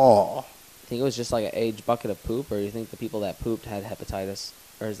raw. Think it was just like an aged bucket of poop, or do you think the people that pooped had hepatitis,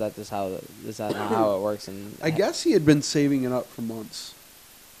 or is that just is that not how it works? I guess he had been saving it up for months.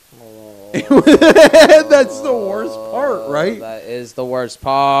 Oh, that's the worst part, right? That is the worst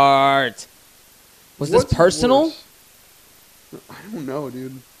part. Was this personal? Worse? I don't know,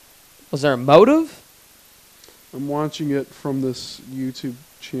 dude. Was there a motive? I'm watching it from this YouTube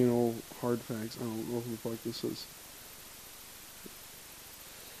channel, Hard Facts. I don't know who the fuck this is.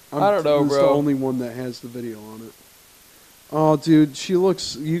 I don't know, this bro. It's the only one that has the video on it. Oh, dude, she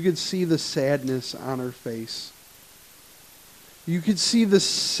looks... You could see the sadness on her face. You could see the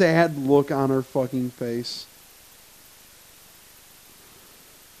sad look on her fucking face.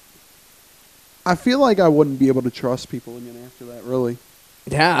 I feel like I wouldn't be able to trust people again after that, really.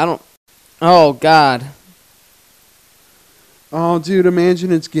 Yeah, I don't... Oh, God. Oh, dude,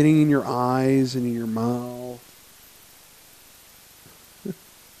 imagine it's getting in your eyes and in your mouth.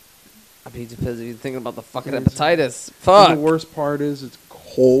 I'd be just busy thinking about the fucking hepatitis. Fuck. And the worst part is it's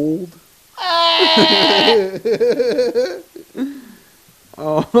cold.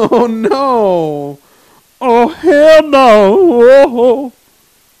 Oh, no. Oh, hell no. Oh.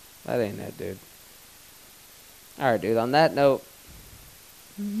 That ain't it, dude. All right, dude. On that note,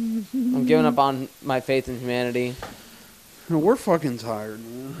 I'm giving up on my faith in humanity. We're fucking tired,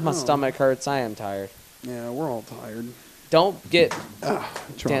 man. My stomach hurts. I am tired. Yeah, we're all tired. Don't get...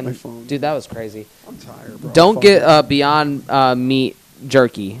 Drop my phone. Dude, that was crazy. I'm tired, bro. Don't get Beyond Meat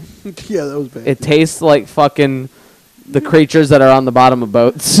jerky. Yeah, that was bad. It tastes like fucking the creatures that are on the bottom of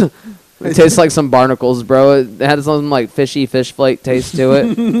boats. It tastes like some barnacles, bro. It had some like fishy fish flake taste to it.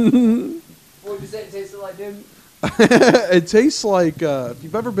 What would you say it tasted like, dude? It tastes like, if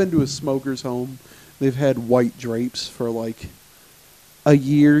you've ever been to a smoker's home, they've had white drapes for like a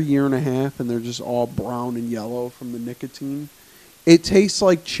year and a half, and they're just all brown and yellow from the nicotine. It tastes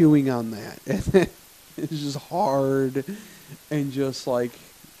like chewing on that. It's just hard and just like,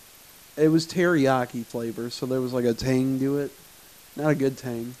 it was teriyaki flavor, so there was like a tang to it. Not a good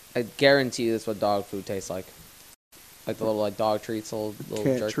tang. I guarantee you that's what dog food tastes like. Like the little like dog treats, little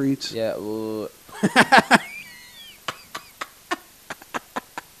cat jerky. treats. Yeah.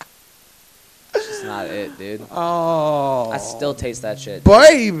 It's just not it, dude. Oh. I still taste that shit.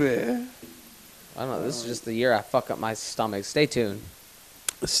 Baby. I don't know. This is just the year I fuck up my stomach. Stay tuned.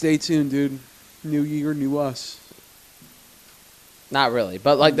 Stay tuned, dude. New year, new us. Not really,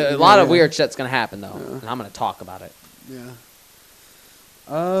 but like a lot of weird shit's gonna happen though, and I'm gonna talk about it. Yeah.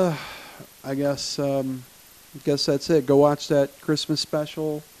 I guess that's it. Go watch that Christmas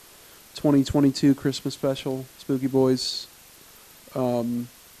special, 2022 Christmas special, SpookiBoiz.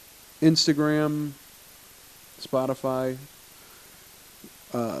 Instagram, Spotify,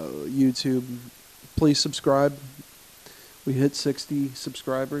 YouTube. Please subscribe. We hit 60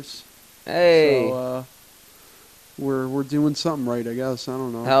 subscribers. Hey. So we're doing something right, I guess. I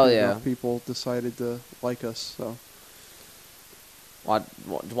don't know. Hell yeah. Enough people decided to like us, so.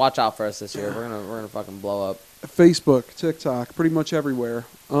 Watch out for us this year. We're gonna fucking blow up. Facebook, TikTok, pretty much everywhere.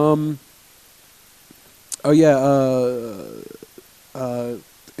 Oh yeah,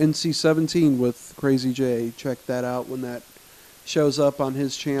 NC-17 with Crazy J. Check that out when that shows up on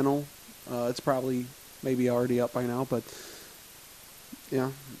his channel. It's probably maybe already up by now, but yeah.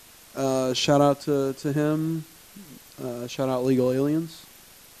 Shout out to him. Shout out Legal Aliens.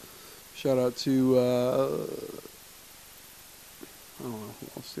 Shout out to I don't know who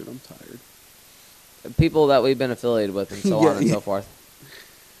else, dude. I'm tired. People that we've been affiliated with and so on and so forth.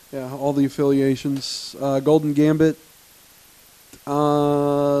 Yeah, all the affiliations. Golden Gambit.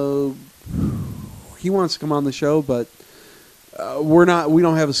 He wants to come on the show, but we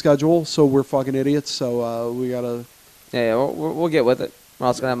don't have a schedule, so we're fucking idiots. So we gotta. Yeah, we'll get with it. We're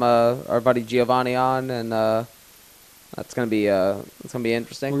also gonna have our buddy Giovanni on, and that's gonna be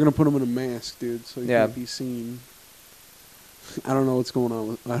interesting. We're gonna put him in a mask, dude, so he Yeah. can't be seen. I don't know what's going on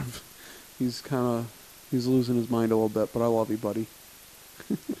with. He's losing his mind a little bit, but I love you, buddy.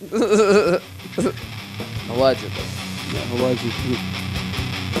 Allegedly. Yeah, allegedly.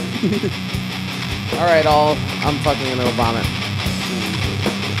 All right, I'm fucking gonna go vomit.